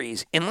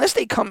injuries, unless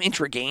they come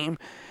intra-game,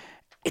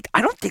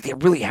 I don't think they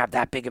really have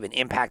that big of an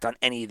impact on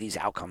any of these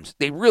outcomes.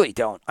 They really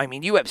don't. I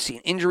mean, you have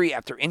seen injury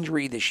after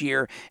injury this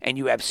year, and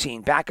you have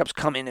seen backups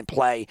come in and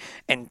play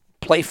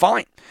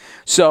fine.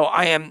 So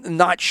I am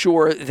not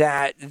sure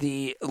that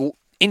the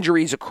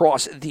injuries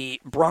across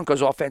the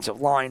Broncos' offensive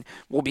line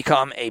will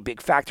become a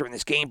big factor in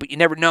this game, but you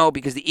never know,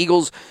 because the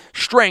Eagles'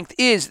 strength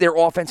is their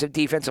offensive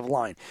defensive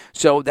line.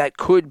 So that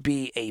could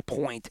be a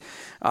point,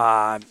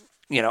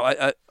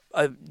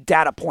 a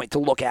data point to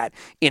look at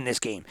in this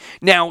game.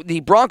 Now, the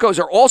Broncos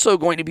are also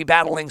going to be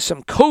battling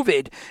some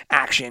COVID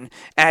action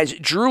as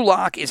Drew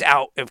Lock is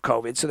out of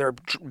COVID, so their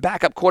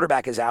backup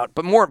quarterback is out.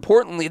 But more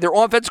importantly, their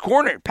offense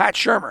coordinator, Pat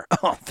Shurmur.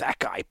 Oh, that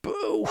guy.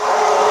 Boo.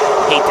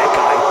 Hate that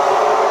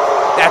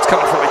guy. That's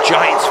coming from a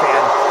Giants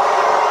fan.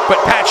 But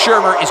Pat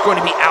Shurmur is going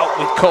to be out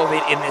with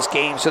COVID in this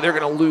game, so they're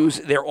going to lose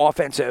their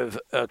offensive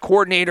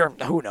coordinator.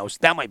 Who knows?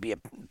 That might be a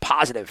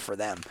positive for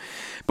them.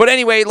 But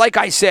anyway, like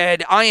I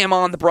said, I am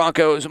on the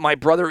Broncos. My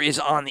brother is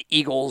on the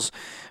Eagles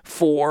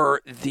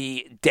for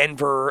the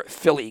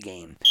Denver-Philly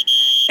game.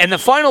 And the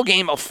final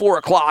game of 4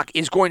 o'clock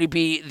is going to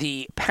be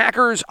the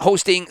Packers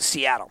hosting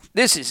Seattle.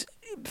 This is,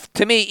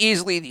 to me,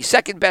 easily the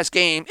second best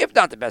game, if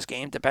not the best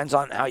game. Depends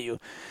on how you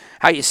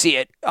see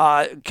it.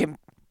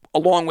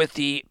 Along with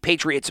the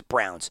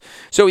Patriots-Browns.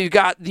 So we've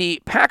got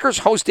the Packers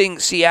hosting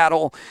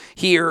Seattle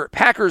here.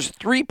 Packers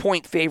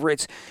 3-point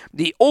favorites.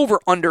 The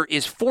over-under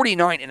is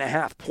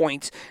 49.5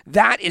 points.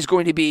 That is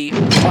going to be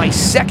my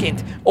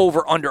second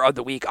over-under of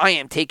the week. I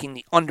am taking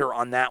the under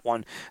on that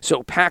one.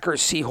 So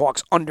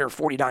Packers-Seahawks under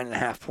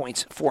 49.5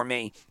 points for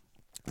me.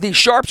 The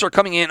sharps are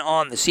coming in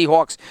on the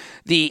Seahawks.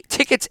 The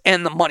tickets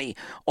and the money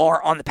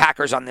are on the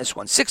Packers on this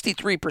one.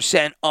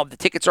 63% of the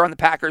tickets are on the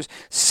Packers.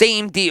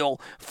 Same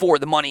deal for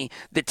the money.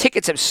 The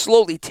tickets have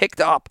slowly ticked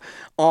up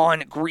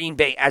on Green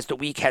Bay as the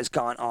week has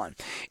gone on.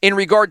 In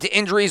regard to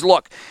injuries,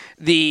 look,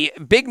 the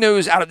big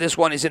news out of this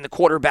one is in the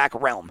quarterback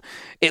realm.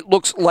 It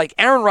looks like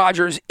Aaron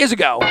Rodgers is a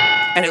go,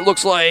 and it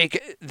looks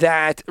like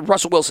that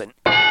Russell Wilson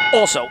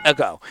also a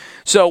go.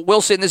 So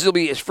Wilson, this will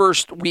be his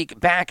first week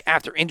back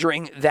after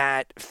injuring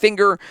that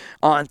finger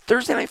on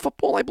Thursday Night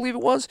Football, I believe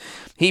it was.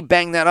 He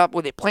banged that up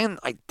with a plan.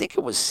 I think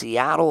it was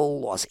Seattle,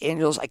 Los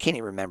Angeles. I can't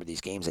even remember these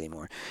games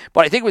anymore.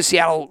 But I think it was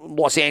Seattle,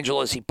 Los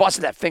Angeles. He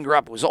busted that finger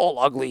up. It was all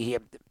ugly. He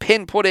had the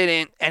pin put it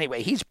in.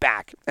 Anyway, he's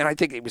back. And I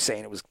think he was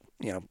saying it was,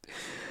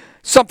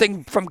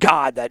 something from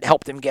God that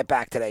helped him get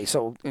back today.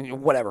 So,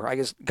 whatever. I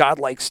guess God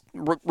likes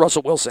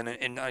Russell Wilson,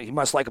 and he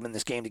must like him in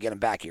this game to get him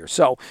back here.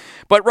 So,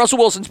 but Russell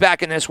Wilson's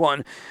back in this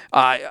one.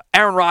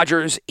 Aaron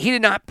Rodgers, he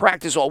did not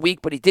practice all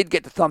week, but he did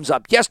get the thumbs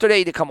up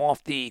yesterday to come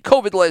off the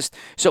COVID list.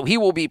 So, he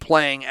will be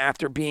playing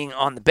after being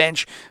on the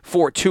bench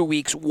for 2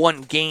 weeks,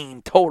 1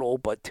 game total,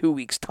 but 2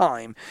 weeks'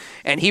 time.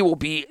 And he will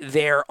be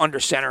there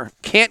under center.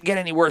 Can't get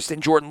any worse than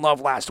Jordan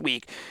Love last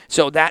week.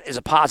 So, that is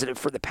a positive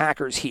for the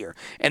Packers here.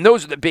 And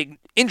those are the big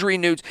injury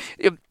news.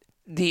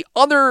 The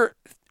other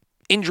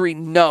injury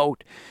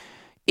note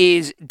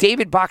is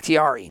David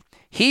Bakhtiari.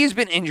 He's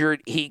been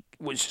injured. He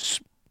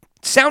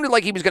sounded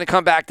like he was going to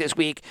come back this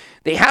week.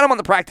 They had him on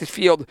the practice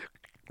field,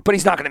 but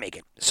he's not going to make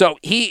it. So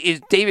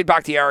David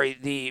Bakhtiari,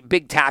 the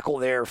big tackle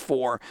there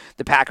for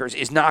the Packers,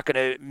 is not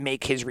going to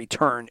make his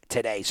return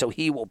today. So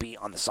he will be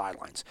on the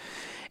sidelines.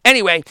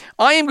 Anyway,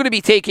 I am going to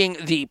be taking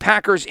the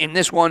Packers in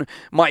this one.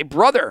 My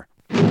brother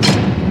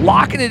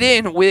locking it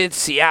in with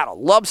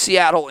Seattle. Love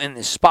Seattle in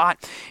this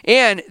spot.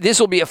 And this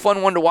will be a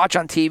fun one to watch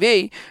on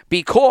TV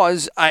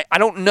because I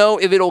don't know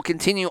if it'll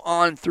continue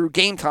on through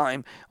game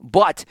time,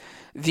 but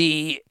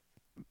the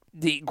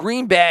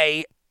Green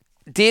Bay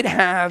did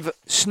have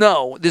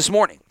snow this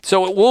morning.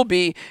 So it will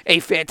be a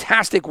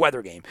fantastic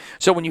weather game.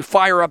 So when you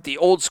fire up the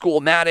old school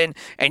Madden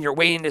and you're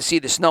waiting to see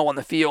the snow on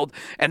the field,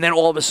 and then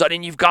all of a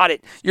sudden you've got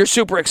it, you're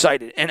super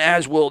excited. And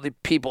as will the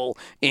people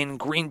in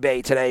Green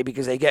Bay today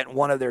because they get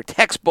one of their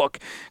textbook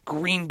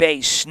Green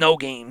Bay snow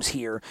games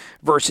here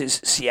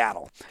versus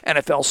Seattle.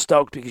 NFL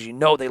stoked because you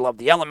know they love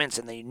the elements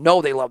and they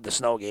know they love the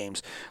snow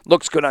games.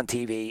 Looks good on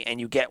TV, and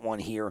you get one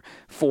here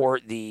for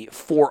the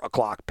 4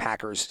 o'clock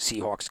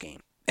Packers-Seahawks game.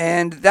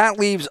 And that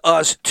leaves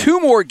us 2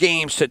 more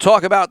games to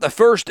talk about, the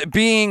first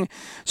being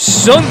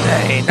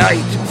Sunday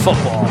Night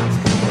Football.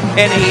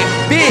 And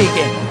a big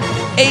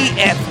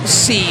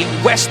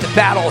AFC West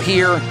battle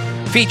here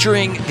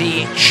featuring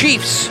the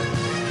Chiefs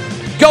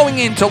going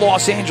into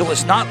Los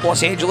Angeles, not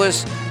Los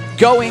Angeles,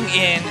 going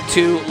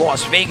into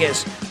Las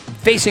Vegas,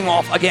 facing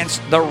off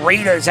against the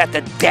Raiders at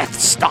the Death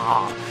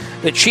Star.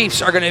 The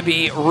Chiefs are going to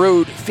be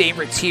road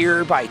favorites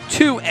here by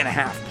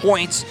 2.5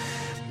 points.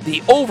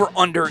 The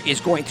over-under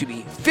is going to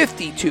be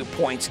 52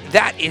 points.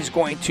 That is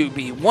going to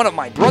be one of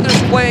my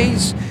brother's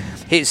plays,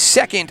 his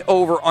second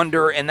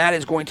over-under, and that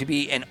is going to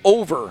be an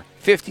over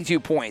 52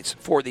 points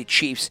for the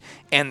Chiefs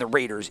and the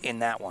Raiders in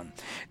that one.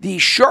 The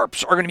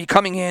sharps are going to be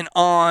coming in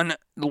on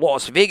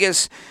Las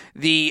Vegas.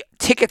 The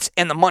tickets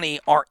and the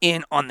money are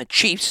in on the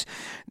Chiefs.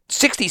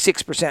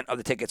 66% of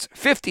the tickets,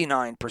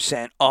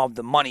 59% of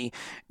the money.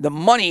 The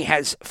money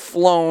has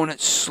flown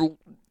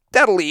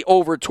steadily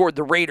over toward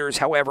the Raiders,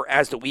 however,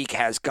 as the week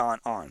has gone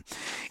on.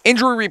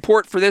 Injury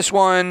report for this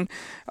one,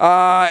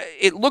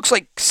 it looks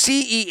like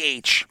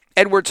CEH,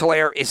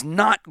 Edwards-Helaire, is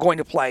not going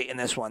to play in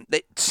this one.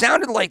 It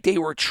sounded like they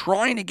were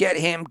trying to get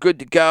him good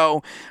to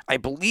go. I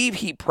believe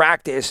he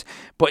practiced,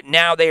 but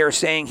now they are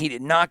saying he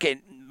did not get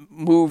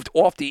moved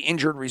off the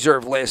injured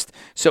reserve list,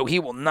 so he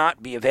will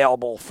not be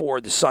available for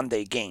the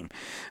Sunday game.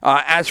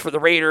 As for the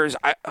Raiders,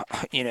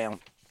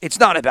 it's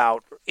not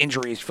about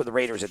injuries for the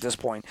Raiders at this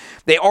point.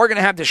 They are going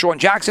to have Deshaun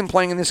Jackson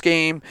playing in this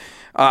game.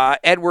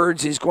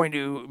 Edwards is going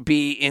to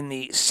be in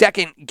the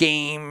second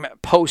game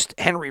post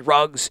Henry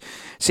Ruggs,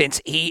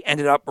 since he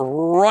ended up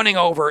running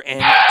over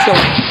and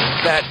killing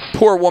that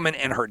poor woman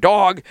and her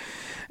dog.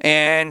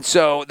 And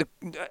so,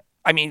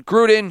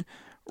 Gruden,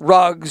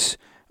 Ruggs,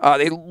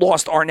 they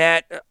lost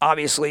Arnett.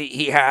 Obviously,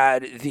 he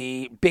had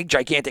the big,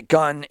 gigantic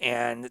gun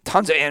and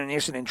tons of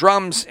ammunition and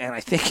drums, and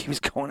I think he was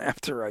going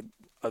after a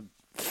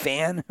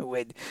fan who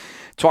had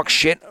talked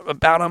shit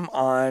about him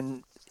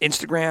on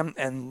Instagram,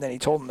 and then he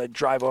told him to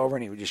drive over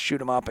and he would just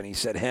shoot him up, and he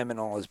said him and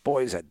all his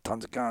boys had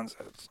tons of guns.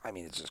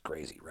 It's just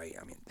crazy, right?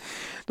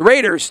 The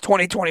Raiders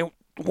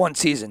 2021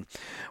 season,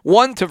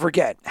 one to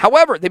forget.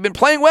 However, they've been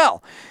playing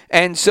well,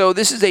 and so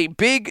this is a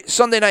big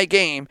Sunday night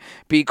game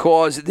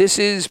because this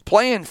is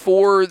playing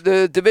for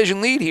the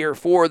division lead here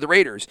for the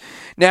Raiders.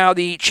 Now,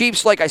 the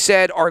Chiefs, like I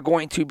said, are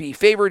going to be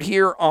favored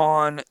here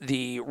on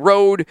the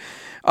road.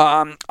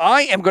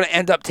 I am going to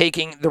end up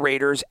taking the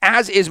Raiders,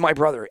 as is my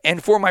brother,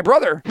 and for my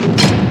brother,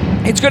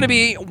 it's going to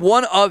be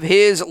one of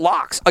his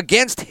locks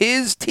against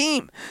his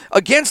team,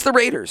 against the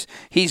Raiders.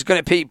 He's going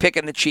to be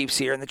picking the Chiefs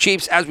here. And the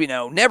Chiefs, as we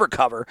know, never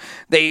cover.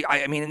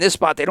 In this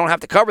spot, they don't have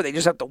to cover. They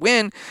just have to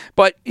win.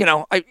 But,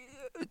 if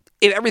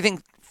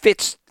everything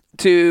fits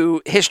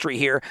to history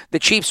here, the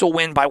Chiefs will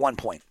win by 1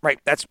 point,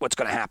 right? That's what's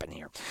going to happen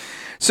here.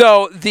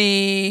 So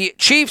the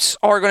Chiefs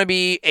are going to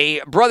be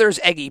a brothers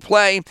eggy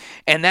play,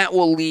 and that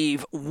will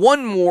leave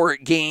one more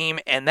game,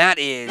 and that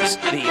is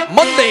the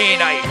Monday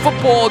Night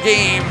Football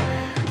game,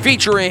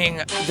 featuring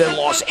the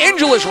Los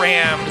Angeles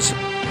Rams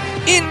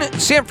in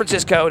San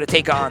Francisco to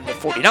take on the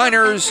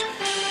 49ers.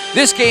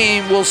 This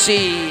game will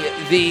see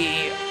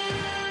the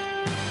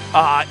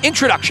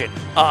introduction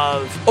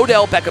of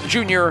Odell Beckham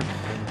Jr.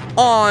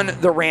 on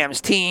the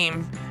Rams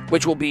team,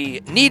 which will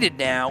be needed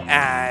now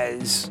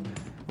as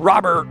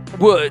Robert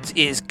Woods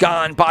is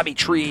gone. Bobby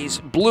Trees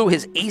blew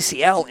his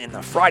ACL in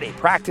the Friday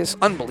practice.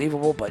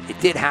 Unbelievable, but it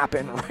did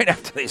happen right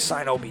after they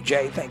signed OBJ.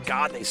 Thank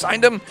God they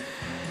signed him.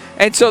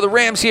 And so the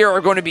Rams here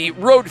are going to be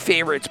road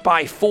favorites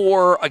by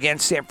 4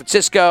 against San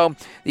Francisco.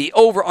 The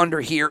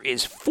over-under here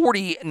is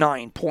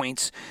 49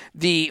 points.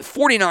 The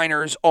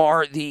 49ers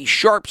are the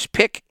sharps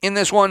pick in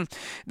this one.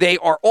 They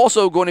are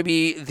also going to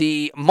be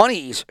the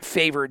money's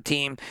favored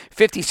team.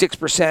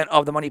 56%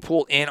 of the money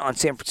pool in on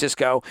San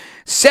Francisco.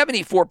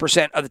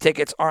 74% of the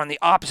tickets are on the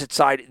opposite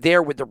side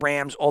there with the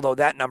Rams, although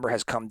that number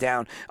has come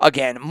down.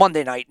 Again,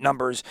 Monday night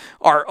numbers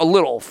are a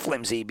little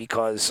flimsy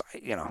because,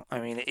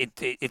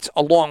 it's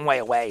a long way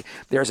away.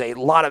 There's a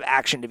lot of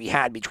action to be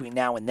had between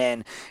now and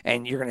then,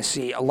 and you're going to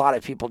see a lot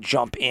of people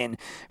jump in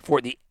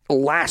for the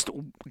last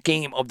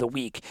game of the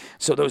week,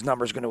 so those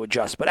numbers are going to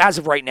adjust. But as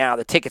of right now,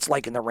 the tickets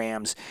liking the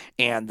Rams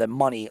and the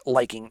money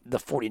liking the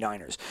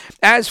 49ers.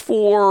 As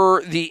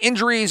for the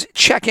injuries,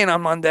 check in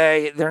on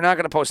Monday. They're not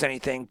going to post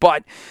anything,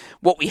 but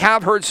what we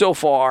have heard so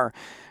far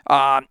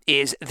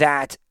is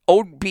that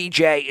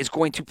OBJ is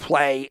going to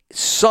play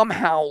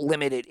somehow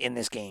limited in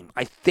this game.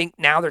 I think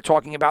now they're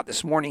talking about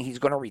this morning he's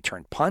going to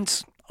return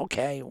punts.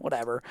 Okay,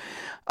 whatever.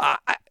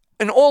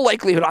 In all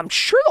likelihood, I'm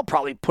sure they'll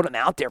probably put him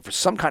out there for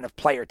some kind of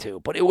play or two,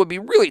 but it would be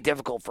really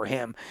difficult for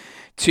him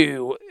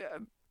to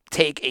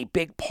take a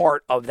big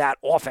part of that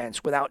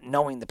offense without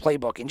knowing the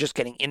playbook and just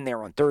getting in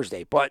there on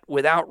Thursday. But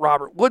without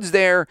Robert Woods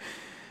there,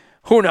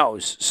 who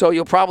knows? So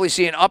you'll probably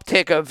see an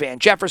uptick of Van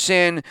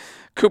Jefferson,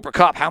 Cooper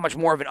Kupp. How much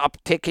more of an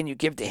uptick can you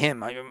give to him?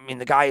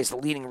 The guy is the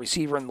leading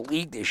receiver in the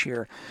league this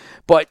year.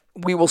 But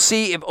we will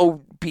see if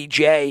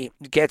OBJ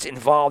gets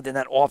involved in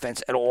that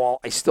offense at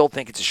all. I still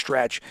think it's a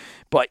stretch,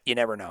 but you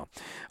never know.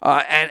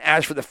 And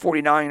as for the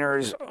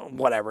 49ers,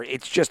 whatever.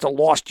 It's just a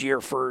lost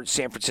year for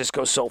San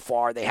Francisco so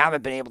far. They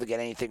haven't been able to get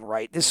anything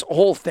right. This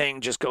whole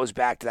thing just goes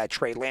back to that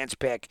Trey Lance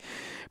pick,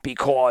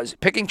 because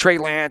picking Trey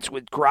Lance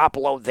with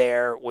Garoppolo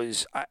there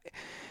was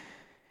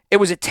it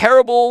was a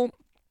terrible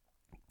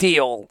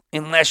deal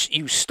unless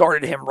you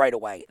started him right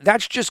away.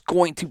 That's just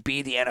going to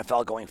be the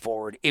NFL going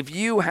forward. If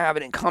you have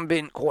an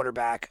incumbent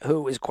quarterback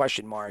who is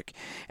question mark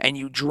and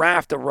you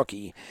draft a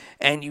rookie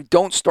and you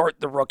don't start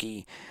the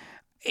rookie,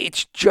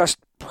 it's just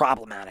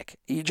problematic.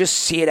 You just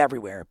see it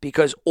everywhere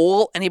because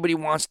all anybody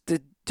wants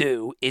to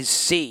do is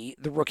see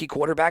the rookie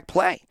quarterback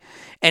play.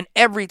 And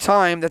every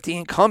time that the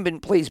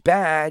incumbent plays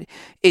bad,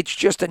 it's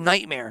just a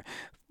nightmare.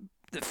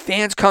 The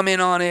fans come in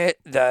on it.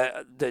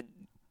 The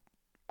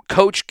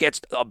coach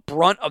gets a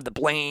brunt of the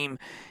blame.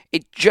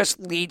 It just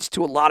leads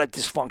to a lot of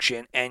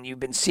dysfunction, and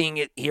you've been seeing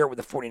it here with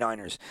the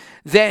 49ers.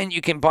 Then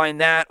you combine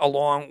that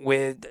along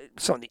with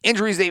some of the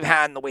injuries they've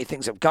had and the way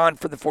things have gone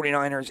for the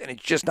 49ers, and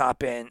it's just not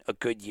been a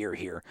good year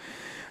here.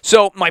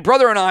 So my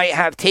brother and I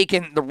have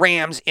taken the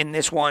Rams in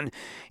this one,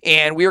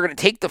 and we are going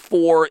to take the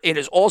 4. It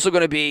is also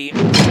going to be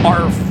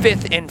our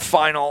 5th and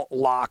final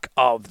lock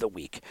of the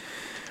week.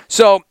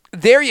 So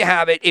there you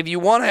have it. If you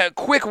want a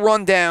quick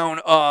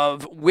rundown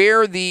of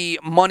where the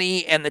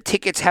money and the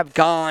tickets have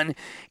gone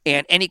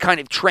and any kind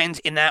of trends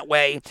in that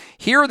way,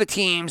 here are the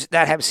teams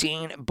that have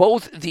seen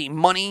both the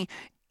money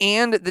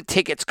and the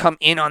tickets come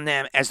in on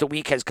them as the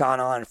week has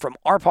gone on from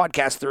our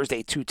podcast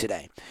Thursday to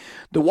today.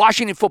 The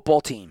Washington football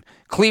team,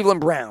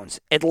 Cleveland Browns,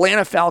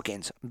 Atlanta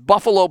Falcons,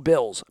 Buffalo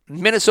Bills,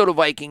 Minnesota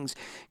Vikings,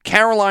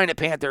 Carolina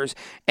Panthers,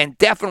 and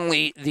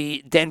definitely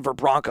the Denver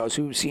Broncos,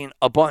 who've seen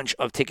a bunch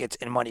of tickets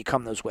and money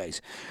come those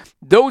ways.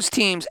 Those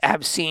teams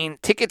have seen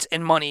tickets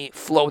and money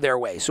flow their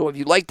way. So if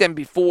you liked them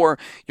before,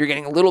 you're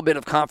getting a little bit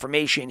of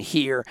confirmation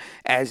here,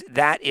 as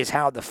that is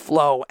how the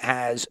flow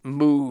has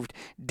moved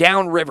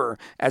downriver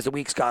as the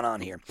week's gone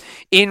on here.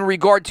 In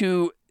regard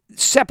to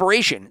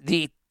separation,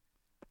 the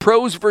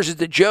pros versus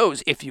the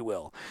Joes, if you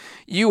will,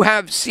 you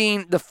have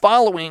seen the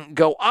following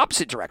go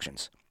opposite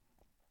directions.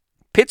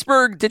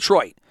 Pittsburgh,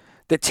 Detroit.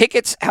 The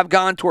tickets have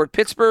gone toward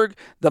Pittsburgh.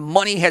 The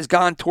money has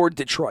gone toward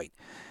Detroit.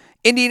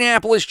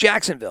 Indianapolis,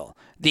 Jacksonville.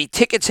 The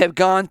tickets have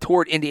gone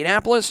toward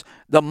Indianapolis.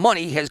 The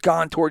money has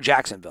gone toward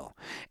Jacksonville.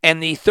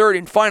 And the third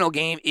and final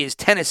game is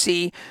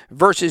Tennessee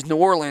versus New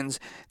Orleans.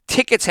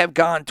 Tickets have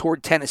gone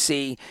toward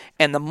Tennessee,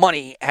 and the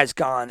money has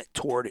gone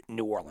toward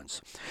New Orleans.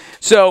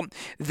 So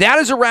that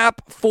is a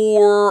wrap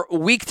for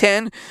Week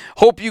 10.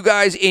 Hope you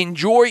guys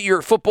enjoy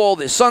your football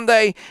this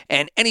Sunday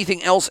and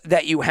anything else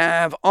that you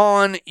have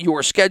on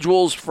your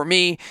schedules. For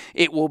me,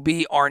 it will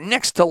be our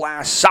next to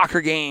last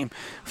soccer game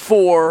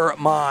for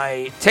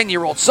my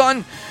 10-year-old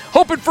son.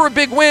 Hoping for a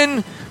big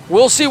win.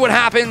 We'll see what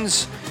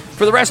happens.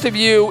 For the rest of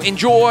you,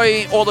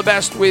 enjoy. All the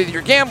best with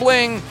your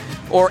gambling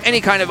or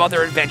any kind of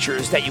other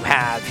adventures that you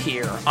have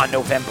here on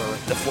November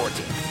the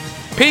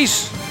 14th.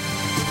 Peace.